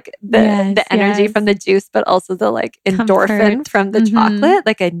needed the energy from the juice, but also the like endorphin from the chocolate.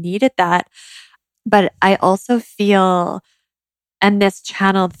 Like I needed that. But I also feel, and this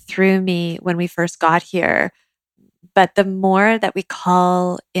channeled through me when we first got here, but the more that we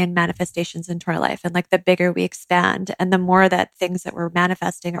call in manifestations into our life, and like the bigger we expand, and the more that things that we're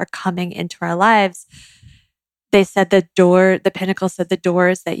manifesting are coming into our lives, they said the pinnacle said the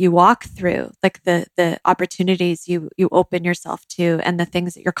doors that you walk through, like the opportunities you open yourself to, and the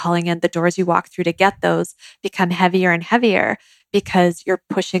things that you're calling in, the doors you walk through to get those become heavier and heavier because you're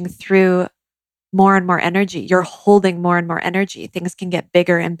pushing through more and more energy. You're holding more and more energy. Things can get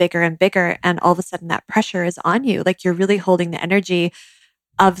bigger and bigger and bigger. And all of a sudden that pressure is on you. Like you're really holding the energy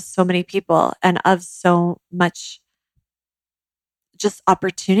of so many people and of so much just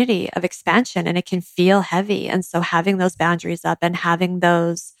opportunity of expansion. And it can feel heavy. And so having those boundaries up and having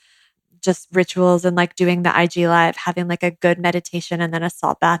those just rituals and like doing the IG live, having like a good meditation and then a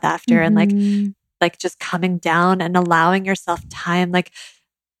salt bath after, and like just coming down and allowing yourself time. Like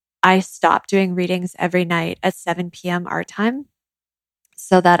I stopped doing readings every night at 7 p.m. our time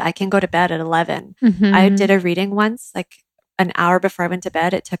so that I can go to bed at 11. I did a reading once, like an hour before I went to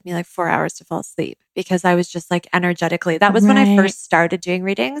bed, it took me like 4 hours to fall asleep because I was just like energetically. That was when I first started doing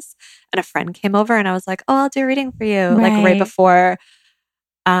readings, and a friend came over and I was like, oh, I'll do a reading for you. Like right before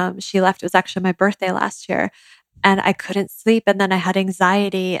she left. It was actually my birthday last year. And I couldn't sleep. And then I had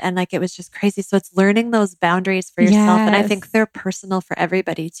anxiety and like, it was just crazy. So it's learning those boundaries for yourself. And I think they're personal for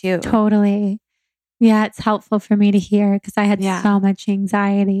everybody too. Totally. Yeah. It's helpful for me to hear because I had so much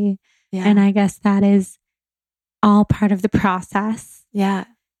anxiety. Yeah. And I guess that is all part of the process. Yeah.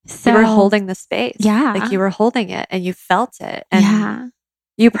 So you were holding the space. Yeah. Like you were holding it and you felt it. And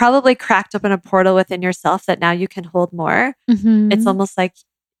you probably cracked open a portal within yourself that now you can hold more. Mm-hmm. It's almost like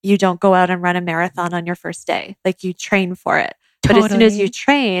you don't go out and run a marathon on your first day. Like you train for it. Totally. But as soon as you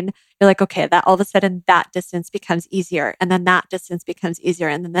train, you're like, okay, that all of a sudden that distance becomes easier. And then that distance becomes easier.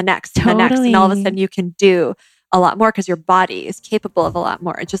 And then the next and the next. And all of a sudden you can do a lot more because your body is capable of a lot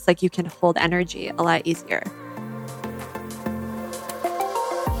more. It's just like you can hold energy a lot easier.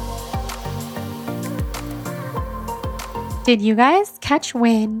 Did you guys catch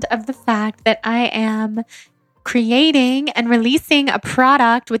wind of the fact that I am creating and releasing a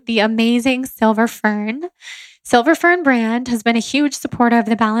product with the amazing Silver Fern? Silver Fern brand has been a huge supporter of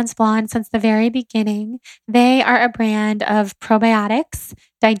the Balanced Blonde since the very beginning. They are a brand of probiotics,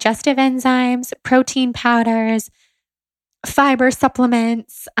 digestive enzymes, protein powders, fiber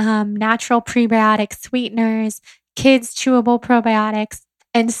supplements, natural prebiotic sweeteners, kids chewable probiotics,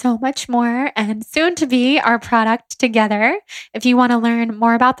 and so much more, and soon to be our product together. If you want to learn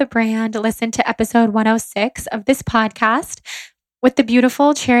more about the brand, listen to episode 106 of this podcast with the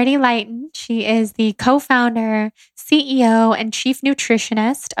beautiful Charity Lighton. She is the co-founder, CEO, and chief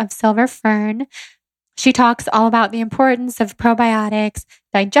nutritionist of Silver Fern. She talks all about the importance of probiotics,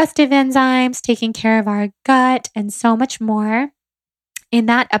 digestive enzymes, taking care of our gut, and so much more. In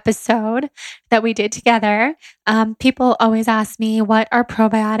that episode that we did together, people always ask me, what are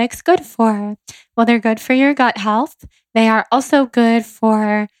probiotics good for? Well, they're good for your gut health. They are also good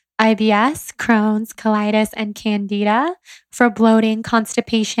for IBS, Crohn's, colitis, and candida, for bloating,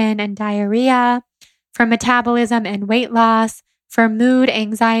 constipation, and diarrhea, for metabolism and weight loss, for mood,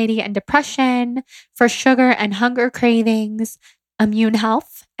 anxiety, and depression, for sugar and hunger cravings, immune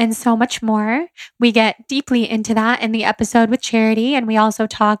health, and so much more. We get deeply into that in the episode with Charity, and we also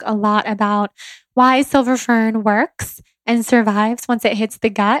talk a lot about why Silver Fern works and survives once it hits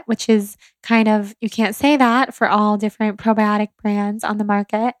the gut, which is kind of, you can't say that for all different probiotic brands on the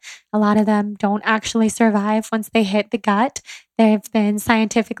market. A lot of them don't actually survive once they hit the gut. They've been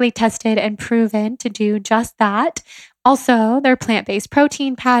scientifically tested and proven to do just that. Also, their plant-based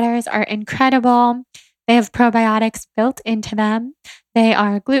protein powders are incredible. They have probiotics built into them. They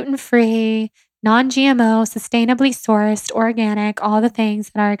are gluten-free, non-GMO, sustainably sourced, organic, all the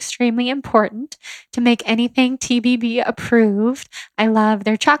things that are extremely important to make anything TBB approved. I love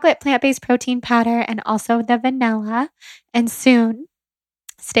their chocolate plant-based protein powder and also the vanilla. And soon,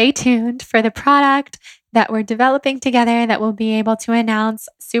 stay tuned for the product that we're developing together that we'll be able to announce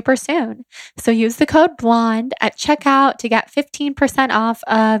super soon. So use the code BLONDE at checkout to get 15% off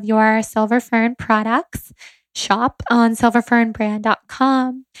of your Silver Fern products. Shop on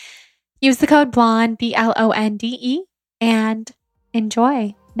silverfernbrand.com. Use the code BLONDE, BLONDE, and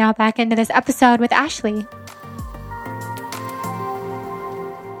enjoy. Now back into this episode with Ashley.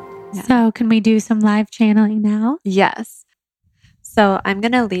 Yeah. So can we do some live channeling now? Yes. So I'm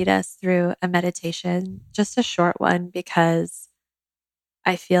going to lead us through a meditation, just a short one, because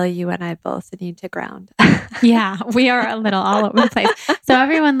I feel you and I both need to ground. Yeah, we are a little all over the place. So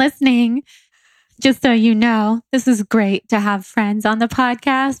everyone listening, just so you know, this is great to have friends on the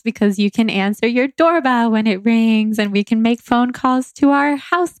podcast because you can answer your doorbell when it rings and we can make phone calls to our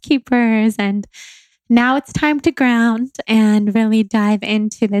housekeepers. And now it's time to ground and really dive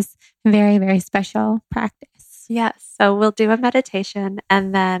into this very, very special practice. Yes. So we'll do a meditation,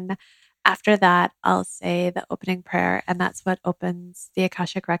 and then after that, I'll say the opening prayer, and that's what opens the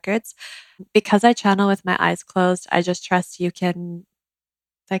Akashic records. Because I channel with my eyes closed, I just trust you can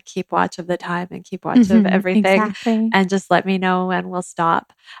like keep watch of the time and keep watch of everything, exactly. And just let me know when we'll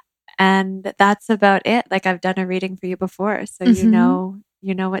stop. And that's about it. Like I've done a reading for you before, so you know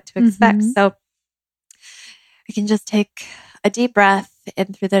what to expect. So you can just take a deep breath in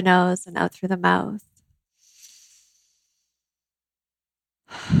through the nose and out through the mouth.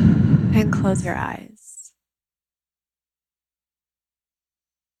 And close your eyes.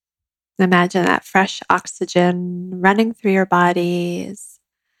 Imagine that fresh oxygen running through your bodies,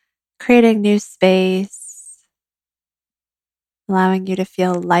 creating new space, allowing you to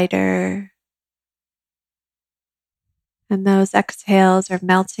feel lighter And those exhales are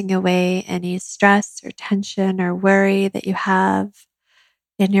melting away any stress or tension or worry that you have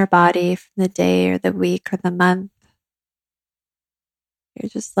in your body from the day or the week or the month. You're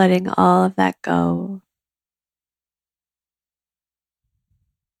just letting all of that go.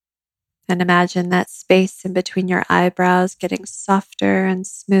 And imagine that space in between your eyebrows getting softer and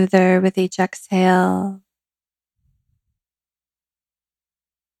smoother with each exhale.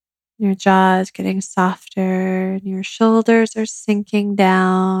 Your jaw is getting softer and your shoulders are sinking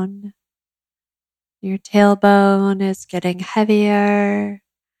down. Your tailbone is getting heavier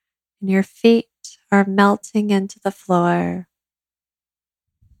and your feet are melting into the floor.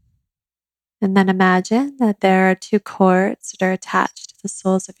 And then imagine that there are two cords that are attached to the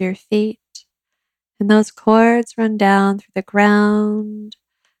soles of your feet. And those cords run down through the ground,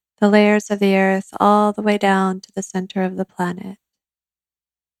 the layers of the earth, all the way down to the center of the planet.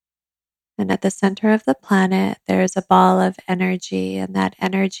 And at the center of the planet, there is a ball of energy, and that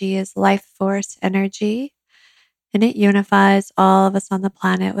energy is life force energy, and it unifies all of us on the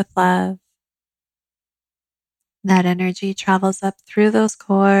planet with love. That energy travels up through those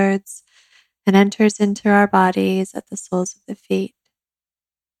cords and enters into our bodies at the soles of the feet.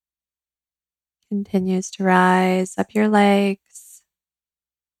 Continues to rise up your legs,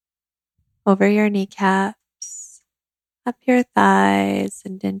 over your kneecaps, up your thighs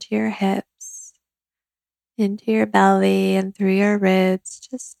and into your hips, into your belly and through your ribs,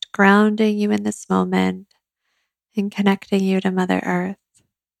 just grounding you in this moment and connecting you to Mother Earth.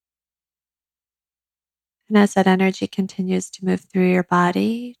 And as that energy continues to move through your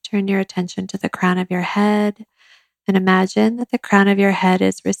body, turn your attention to the crown of your head and imagine that the crown of your head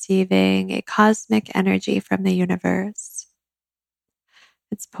is receiving a cosmic energy from the universe.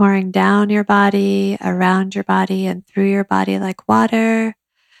 It's pouring down your body, around your body, and through your body like water,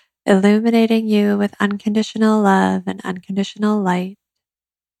 illuminating you with unconditional love and unconditional light.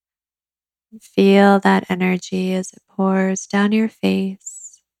 Feel that energy as it pours down your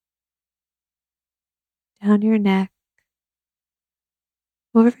face, down your neck,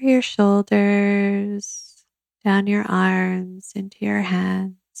 over your shoulders, down your arms, into your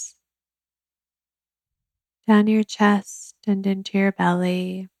hands, down your chest and into your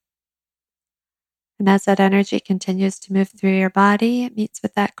belly. And as that energy continues to move through your body, it meets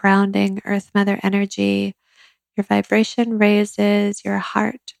with that grounding Earth Mother energy. Your vibration raises, your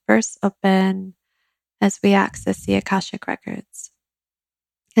heart bursts open as we access the Akashic records.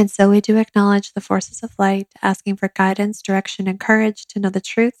 And so we do acknowledge the forces of light, asking for guidance, direction, and courage to know the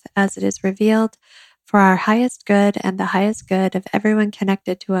truth as it is revealed for our highest good and the highest good of everyone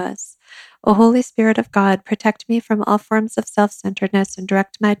connected to us. O Holy Spirit of God, protect me from all forms of self-centeredness and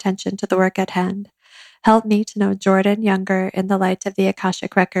direct my attention to the work at hand. Help me to know Jordan Younger in the light of the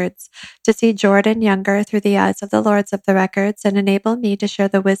Akashic records, to see Jordan Younger through the eyes of the Lords of the records, and enable me to share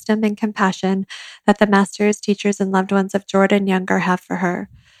the wisdom and compassion that the masters, teachers, and loved ones of Jordan Younger have for her.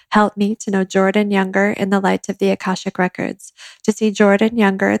 Help me to know Jordan Younger in the light of the Akashic records, to see Jordan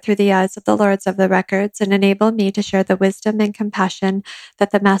Younger through the eyes of the Lords of the records, and enable me to share the wisdom and compassion that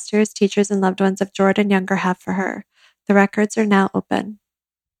the masters, teachers, and loved ones of Jordan Younger have for her. The records are now open.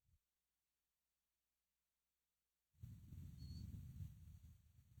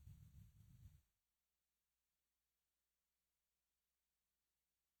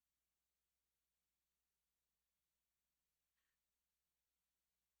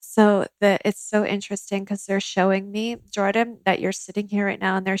 So it's so interesting because they're showing me, Jordan, that you're sitting here right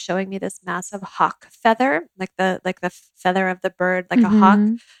now, and they're showing me this massive hawk feather, like the feather of the bird, like a hawk.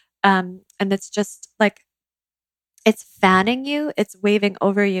 Mm-hmm. And it's just like it's fanning you, it's waving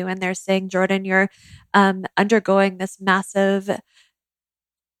over you, and they're saying, Jordan, you're undergoing this massive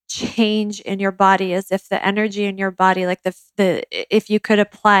change in your body, as if the energy in your body, like the if you could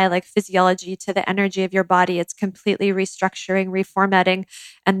apply like physiology to the energy of your body, it's completely restructuring, reformatting.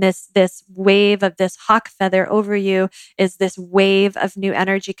 And this wave of this hawk feather over you is this wave of new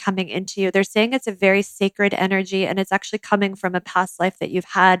energy coming into you. They're saying it's a very sacred energy, and it's actually coming from a past life that you've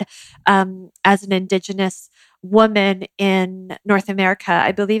had as an indigenous woman in North America.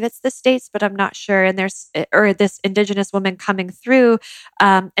 I believe it's the States, but I'm not sure. And there's or this indigenous woman coming through,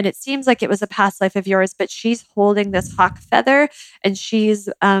 and it seems like it was a past life of yours, but she's holding this hawk feather, and she's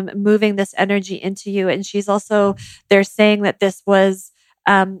moving this energy into you. And she's also, they're saying that this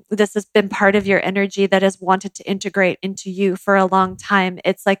has been part of your energy that has wanted to integrate into you for a long time.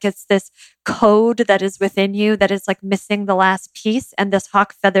 It's like it's this code that is within you that is like missing the last piece. And this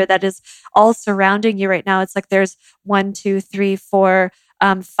hawk feather that is all surrounding you right now, it's like there's one, two, three, four,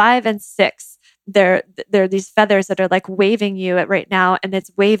 five, and six. there are these feathers that are like waving you at right now, and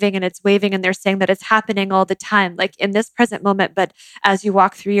it's waving and it's waving, and they're saying that it's happening all the time, like in this present moment. But as you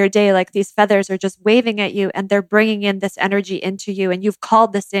walk through your day, like these feathers are just waving at you, and they're bringing in this energy into you, and you've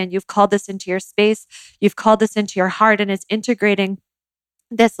called this in, you've called this into your space, you've called this into your heart, and it's integrating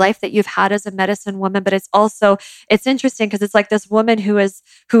this life that you've had as a medicine woman. But it's interesting because it's like this woman who is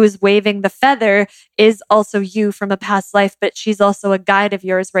waving the feather is also you from a past life, but she's also a guide of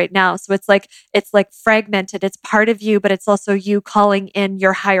yours right now. So it's like fragmented. It's part of you, but it's also you calling in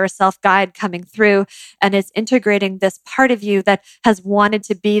your higher self guide coming through, and it's integrating this part of you that has wanted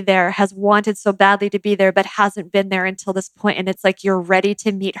to be there, has wanted so badly to be there, but hasn't been there until this point. And it's like you're ready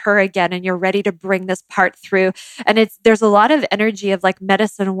to meet her again, and you're ready to bring this part through. And there's a lot of energy of like medicine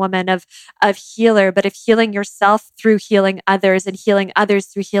woman, of healer, but of healing yourself through healing others, and healing others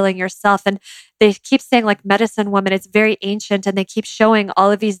through healing yourself. And they keep saying like medicine woman, it's very ancient, and they keep showing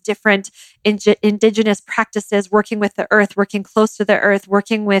all of these different indigenous practices, working with the earth, working close to the earth,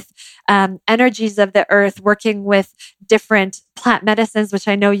 working with energies of the earth, working with different plant medicines, which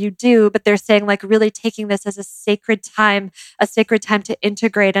I know you do, but they're saying like really taking this as a sacred time to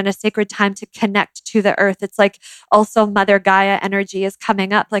integrate, and a sacred time to connect to the earth. It's like also Mother Gaia energy is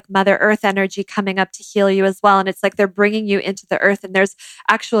coming up, like Mother Earth energy coming up to heal you as well. And it's like they're bringing you into the earth, and there's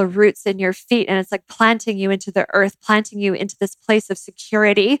actual roots in your feet, and it's like planting you into the earth, planting you into this place of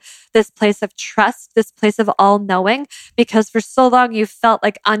security, this place of trust, this place of all knowing, because for so long you felt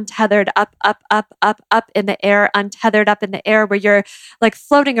like untethered up in the air, untethered up in the air, where you're like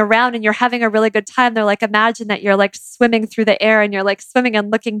floating around and you're having a really good time. They're like, imagine that you're like swimming through the air, and you're like swimming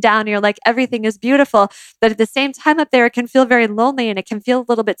and looking down, and you're like, everything is beautiful. But at the same time up there, it can feel very lonely, and it can feel a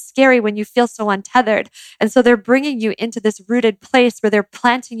little bit scary when you feel so untethered. And so they're bringing you into this rooted place where they're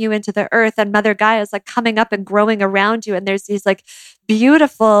planting you into the earth, and Mother Gaia is like coming up and growing around you. And there's these like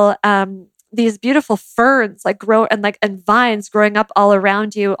beautiful, these beautiful ferns like grow, and vines growing up all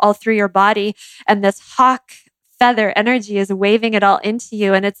around you, all through your body. And this hawk feather energy is waving it all into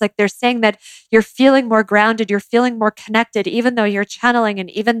you. And it's like they're saying that you're feeling more grounded, you're feeling more connected, even though you're channeling,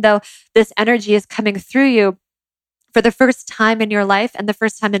 and even though this energy is coming through you. For the first time in your life, and the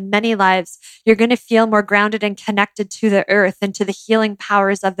first time in many lives, you're going to feel more grounded and connected to the earth and to the healing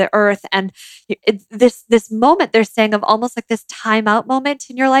powers of the earth. And this moment, they're saying, of almost like this time out moment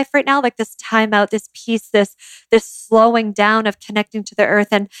in your life right now, like this time out, this peace, this slowing down of connecting to the earth.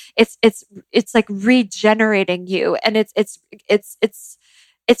 And it's like regenerating you. And it's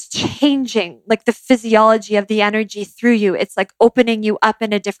changing like the physiology of the energy through you. It's like opening you up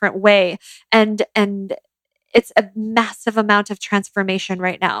in a different way. And it's a massive amount of transformation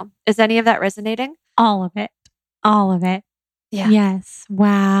right now. Is any of that resonating? All of it. All of it. Yeah. Yes.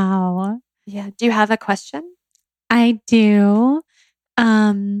 Wow. Yeah. Do you have a question? I do.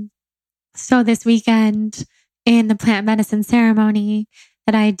 So this weekend in the plant medicine ceremony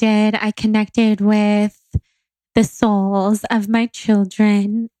that I did, I connected with the souls of my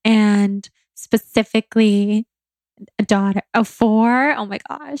children, and specifically a daughter,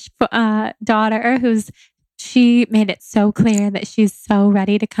 daughter she made it so clear that she's so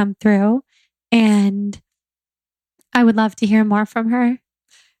ready to come through. And I would love to hear more from her.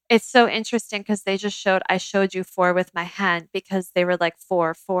 It's so interesting because I showed you 4 with my hand, because they were like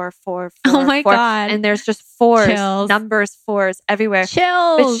 4, 4, 4, 4. Oh my 4. God. And there's just 4s, Chills. numbers 4s everywhere.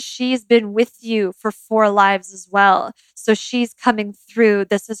 Chills. But she's been with you for 4 lives as well. So she's coming through.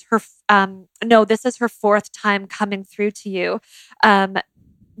 This is her 4th time coming through to you.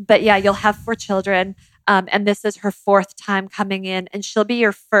 But yeah, you'll have 4 children. And this is her 4th time coming in, and she'll be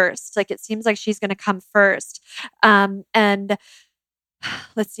your first. Like, it seems like she's going to come first. And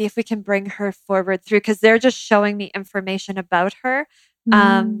let's see if we can bring her forward through, because they're just showing me information about her.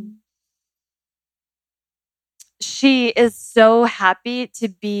 She is so happy to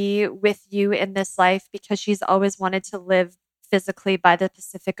be with you in this life, because she's always wanted to live physically by the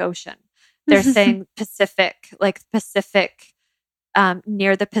Pacific Ocean. They're saying Pacific,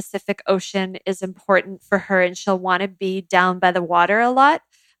 near the Pacific Ocean is important for her, and she'll want to be down by the water a lot.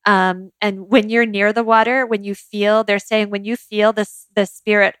 And when you're near the water, they're saying when you feel the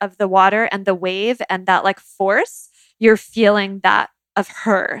spirit of the water and the wave and that like force, you're feeling that of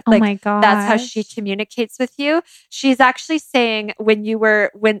her. Oh my God. That's how she communicates with you. She's actually saying when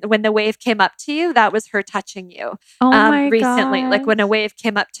the wave came up to you, that was her touching you. Oh my recently. gosh. Like when a wave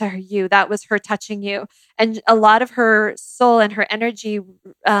came up to you, that was her touching you. And a lot of her soul and her energy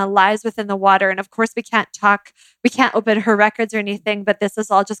lies within the water. And of course, we can't open her records or anything, but this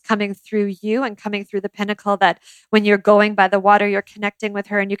is all just coming through you and coming through the pinnacle, that when you're going by the water, you're connecting with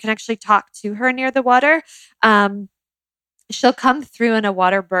her, and you can actually talk to her near the water. She'll come through in a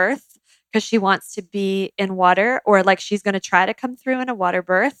water birth, because she wants to be in water, or like she's going to try to come through in a water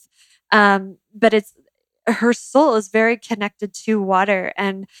birth. But it's her soul is very connected to water,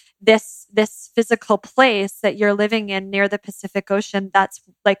 and this physical place that you're living in near the Pacific Ocean, that's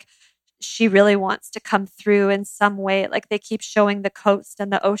like she really wants to come through in some way. Like they keep showing the coast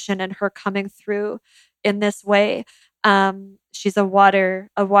and the ocean and her coming through in this way. She's a water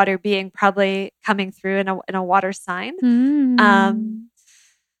being, probably coming through in a water sign. Mm.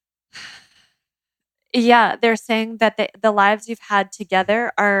 Yeah, they're saying that the lives you've had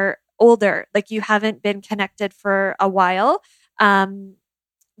together are older. Like you haven't been connected for a while.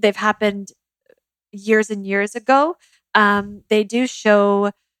 They've happened years and years ago. They do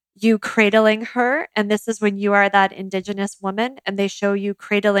show you cradling her, and this is when you are that indigenous woman, and they show you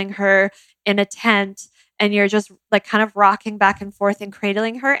cradling her in a tent, and you're just like kind of rocking back and forth and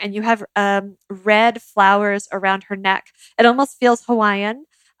cradling her, and you have red flowers around her neck. It almost feels Hawaiian,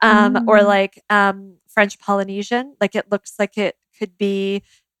 or like French Polynesian. Like it looks like it could be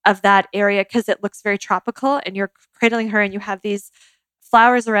of that area because it looks very tropical, and you're cradling her and you have these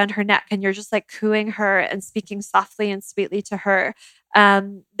flowers around her neck, and you're just like cooing her and speaking softly and sweetly to her.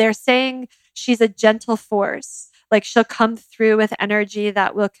 They're saying she's a gentle force. Like she'll come through with energy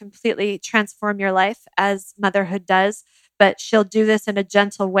that will completely transform your life as motherhood does, but she'll do this in a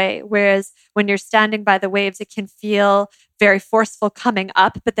gentle way. Whereas when you're standing by the waves, it can feel very forceful coming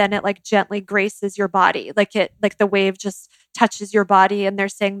up, but then it like gently graces your body. Like the wave just touches your body. And they're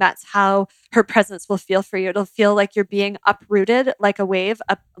saying that's how her presence will feel for you. It'll feel like you're being uprooted, like a wave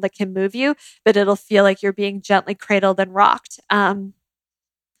up, like can move you, but it'll feel like you're being gently cradled and rocked.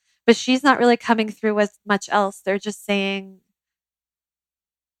 But she's not really coming through with much else. They're just saying,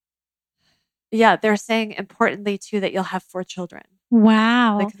 yeah, they're saying importantly too that you'll have 4 children.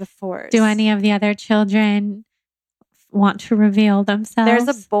 Wow. Like the 4s. Do any of the other children want to reveal themselves?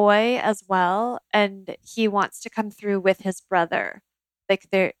 There's a boy as well, and he wants to come through with his brother. Like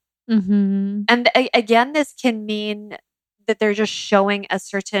they're, and again, this can mean that they're just showing us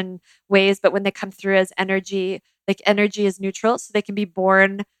certain ways, but when they come through as energy, like energy is neutral, so they can be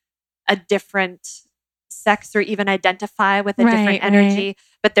born a different sex or even identify with a different energy. Right.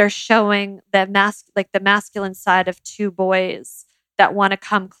 But they're showing the masculine side of 2 boys that want to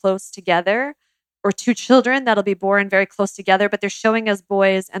come close together, or 2 children that'll be born very close together, but they're showing as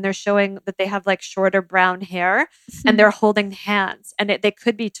boys, and they're showing that they have like shorter brown hair, and they're holding hands, and they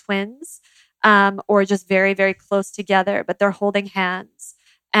could be twins, or just very, very close together, but they're holding hands,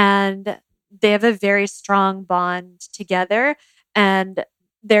 and they have a very strong bond together. And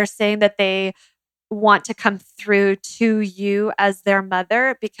they're saying that they want to come through to you as their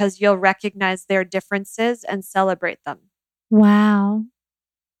mother because you'll recognize their differences and celebrate them. Wow.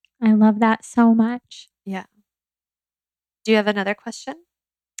 I love that so much. Yeah. Do you have another question?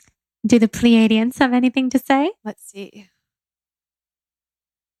 Do the Pleiadians have anything to say? Let's see.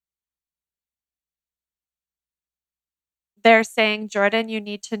 They're saying, Jordan, you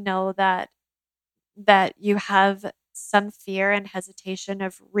need to know that you have some fear and hesitation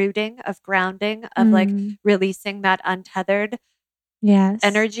of rooting, of grounding, of like releasing that untethered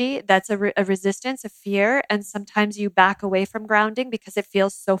energy. That's a resistance, a fear. And sometimes you back away from grounding because it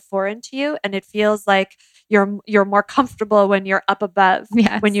feels so foreign to you. And it feels like you're more comfortable when you're up above,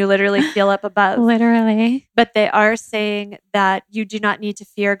 when you literally feel up above. Literally. But they are saying that you do not need to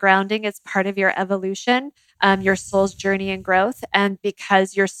fear grounding. It's part of your evolution, your soul's journey and growth. And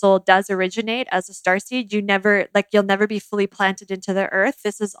because your soul does originate as a starseed, you'll never be fully planted into the earth.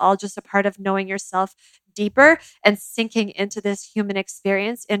 This is all just a part of knowing yourself deeper and sinking into this human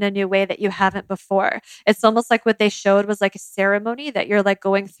experience in a new way that you haven't before. It's almost like what they showed was like a ceremony that you're like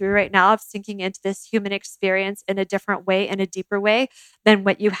going through right now of sinking into this human experience in a different way, in a deeper way than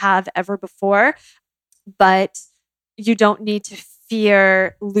what you have ever before. But you don't need to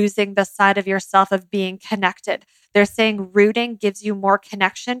fear losing the side of yourself of being connected. They're saying rooting gives you more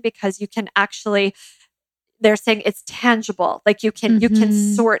connection because you can actually, they're saying it's tangible. Like you can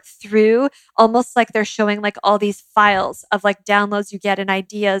sort through, almost like they're showing like all these files of like downloads you get and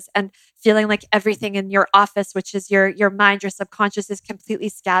ideas, and feeling like everything in your office, which is your mind, your subconscious, is completely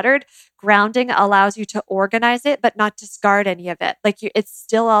scattered. Grounding allows you to organize it, but not discard any of it. Like it's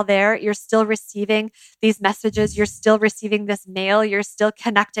still all there. You're still receiving these messages. You're still receiving this mail. You're still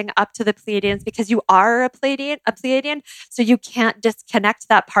connecting up to the Pleiadians because you are a Pleiadian. So you can't disconnect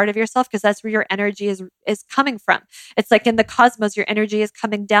that part of yourself because that's where your energy is coming from. It's like in the cosmos, your energy is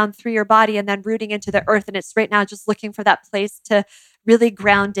coming down through your body and then rooting into the earth. And it's right now just looking for that place to really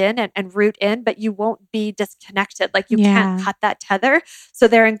ground in and root in, but you won't be disconnected. Like you can't cut that tether. So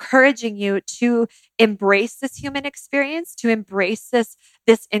they're encouraging you to embrace this human experience, to embrace this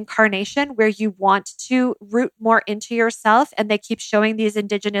incarnation where you want to root more into yourself. And they keep showing these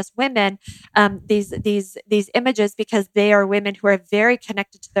Indigenous women, these images, because they are women who are very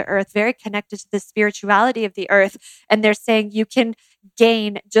connected to the earth, very connected to the spirituality of the earth. And they're saying you can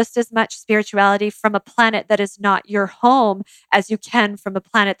gain just as much spirituality from a planet that is not your home as you can from a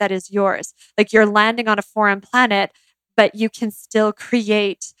planet that is yours. Like, you're landing on a foreign planet, but you can still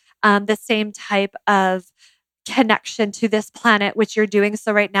create the same type of connection to this planet, which you're doing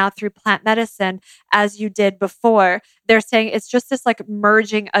so right now through plant medicine as you did before. They're saying it's just this like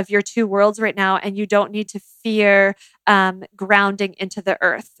merging of your two worlds right now, and you don't need to fear grounding into the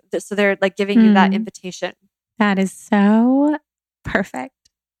earth. So they're like giving you that invitation. That is so perfect.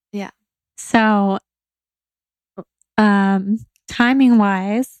 Yeah. So timing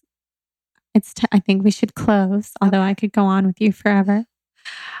wise, I think we should close, although I could go on with you forever.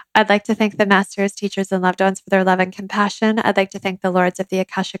 I'd like to thank the masters, teachers, and loved ones for their love and compassion. I'd like to thank the lords of the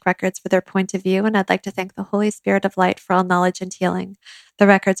Akashic records for their point of view. And I'd like to thank the Holy Spirit of light for all knowledge and healing. The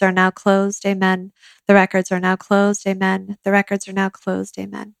records are now closed. Amen. The records are now closed. Amen. The records are now closed.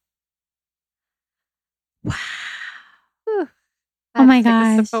 Amen. Wow. Oh my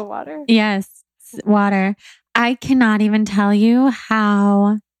gosh. A sip of water. Yes, water. I cannot even tell you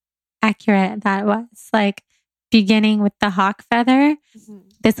how accurate that was. Like, beginning with the hawk feather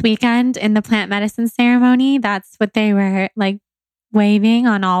this weekend in the plant medicine ceremony, that's what they were like waving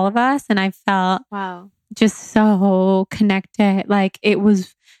on all of us. And I felt just so connected. Like,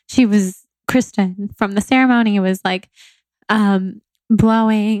 she was Kristen from the ceremony. It was like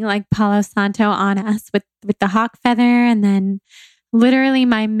blowing like Palo Santo on us with the hawk feather. And then literally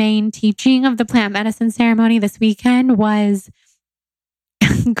my main teaching of the plant medicine ceremony this weekend was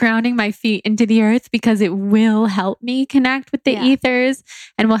grounding my feet into the earth, because it will help me connect with the ethers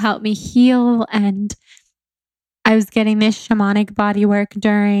and will help me heal. And I was getting this shamanic body work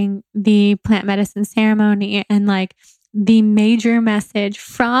during the plant medicine ceremony, and like the major message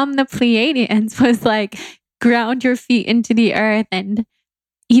from the Pleiadians was like, ground your feet into the earth. And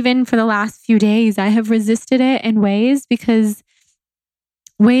even for the last few days, I have resisted it in ways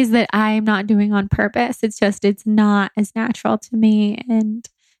that I'm not doing on purpose. It's not as natural to me. And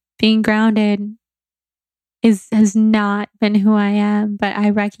being grounded has not been who I am, but I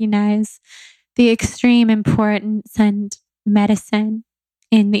recognize the extreme importance and medicine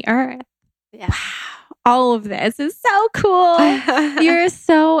in the earth. Yeah. Wow. All of this is so cool. You're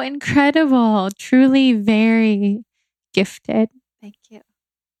so incredible. Truly very gifted. Thank you.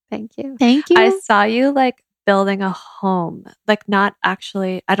 Thank you. Thank you. I saw you like building a home, like not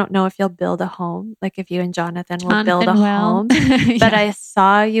actually, I don't know if you'll build a home, like if you and Jonathan will build a home, but I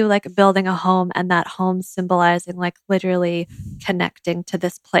saw you like building a home, and that home symbolizing like literally connecting to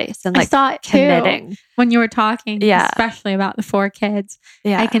this place and like I saw it committing. Too, when you were talking, especially about the 4 kids.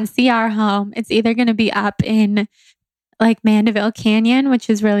 I can see our home. It's either going to be up in like Mandeville Canyon, which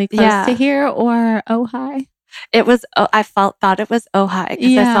is really close to here, or Ojai. It was, I thought it was Ojai,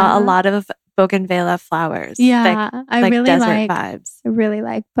 because I saw a lot of bougainvillea flowers. Yeah, I really desert vibes. I really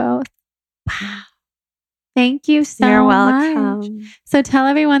like both. Wow. Thank you so You're much. welcome. So tell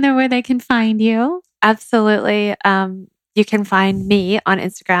everyone where they can find you. Absolutely. You can find me on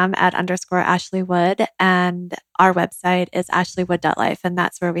Instagram at _Ashley Wood, and our website is ashleywood.life. And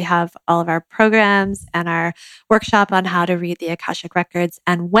that's where we have all of our programs and our workshop on how to read the Akashic records.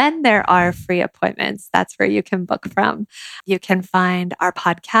 And when there are free appointments, that's where you can book from. You can find our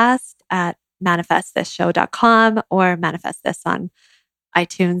podcast at manifestthisShow.com or Manifest This on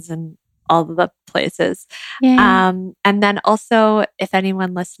iTunes and all of the places. And then also, if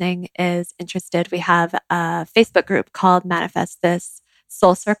anyone listening is interested, we have a Facebook group called Manifest This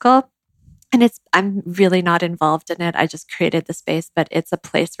Soul Circle. And I'm really not involved in it. I just created the space, but it's a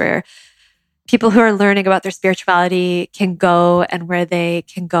place where people who are learning about their spirituality can go, and where they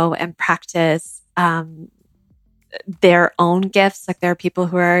can go and practice their own gifts. Like, there are people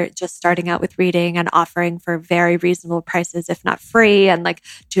who are just starting out with reading and offering for very reasonable prices, if not free, and like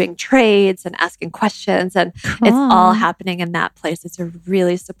doing trades and asking questions. And it's all happening in that place. It's a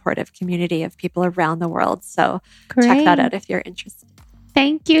really supportive community of people around the world. So check that out if you're interested.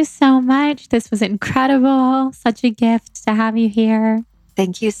 Thank you so much. This was incredible. Such a gift to have you here.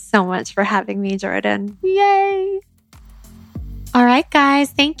 Thank you so much for having me, Jordan. Yay. All right,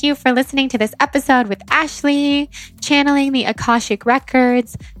 guys. Thank you for listening to this episode with Ashley, channeling the Akashic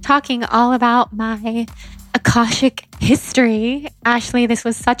records, talking all about my Akashic history. Ashley, this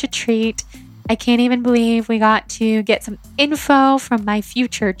was such a treat. I can't even believe we got to get some info from my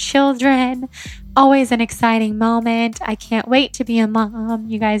future children. Always an exciting moment. I can't wait to be a mom.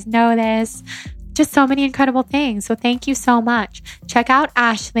 You guys know this. just so many incredible things. So thank you so much. Check out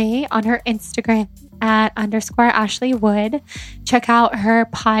Ashley on her Instagram at _Ashley Wood. Check out her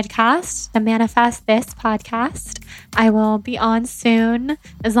podcast, the Manifest This podcast. I will be on soon,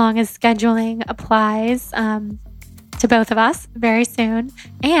 as long as scheduling applies to both of us very soon.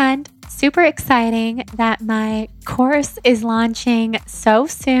 And super exciting that my course is launching so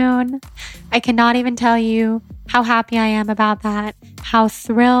soon. I cannot even tell you how happy I am about that, how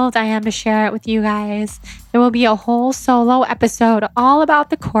thrilled I am to share it with you guys. There will be a whole solo episode all about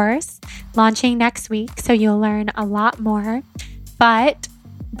the course launching next week, so you'll learn a lot more. But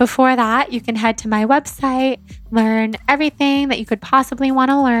before that, you can head to my website, learn everything that you could possibly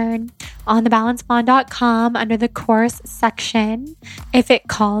want to learn on thebalancebond.com under the course section. If it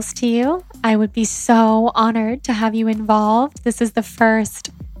calls to you, I would be so honored to have you involved. This is the first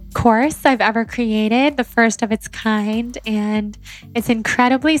course I've ever created, the first of its kind, and it's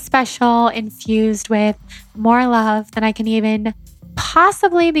incredibly special, infused with more love than I can even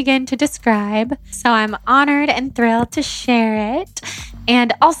possibly begin to describe. So I'm honored and thrilled to share it.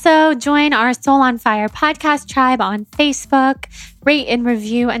 And also join our Soul on Fire podcast tribe on Facebook. Rate and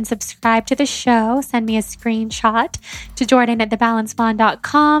review and subscribe to the show. Send me a screenshot to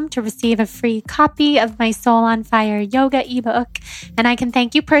Jordan@thebalancebond.com to receive a free copy of my Soul on Fire yoga ebook. And I can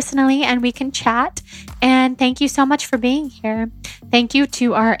thank you personally and we can chat. And thank you so much for being here. Thank you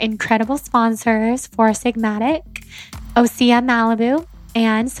to our incredible sponsors, Four Sigmatic, Osea Malibu,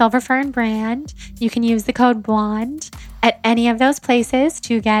 and Silver Fern Brand. You can use the code BLONDE at any of those places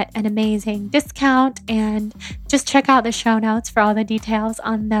to get an amazing discount, and just check out the show notes for all the details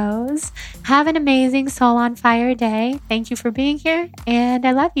on those. Have an amazing Soul on Fire day. Thank you for being here, and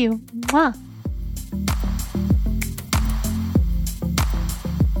I love you. Mwah.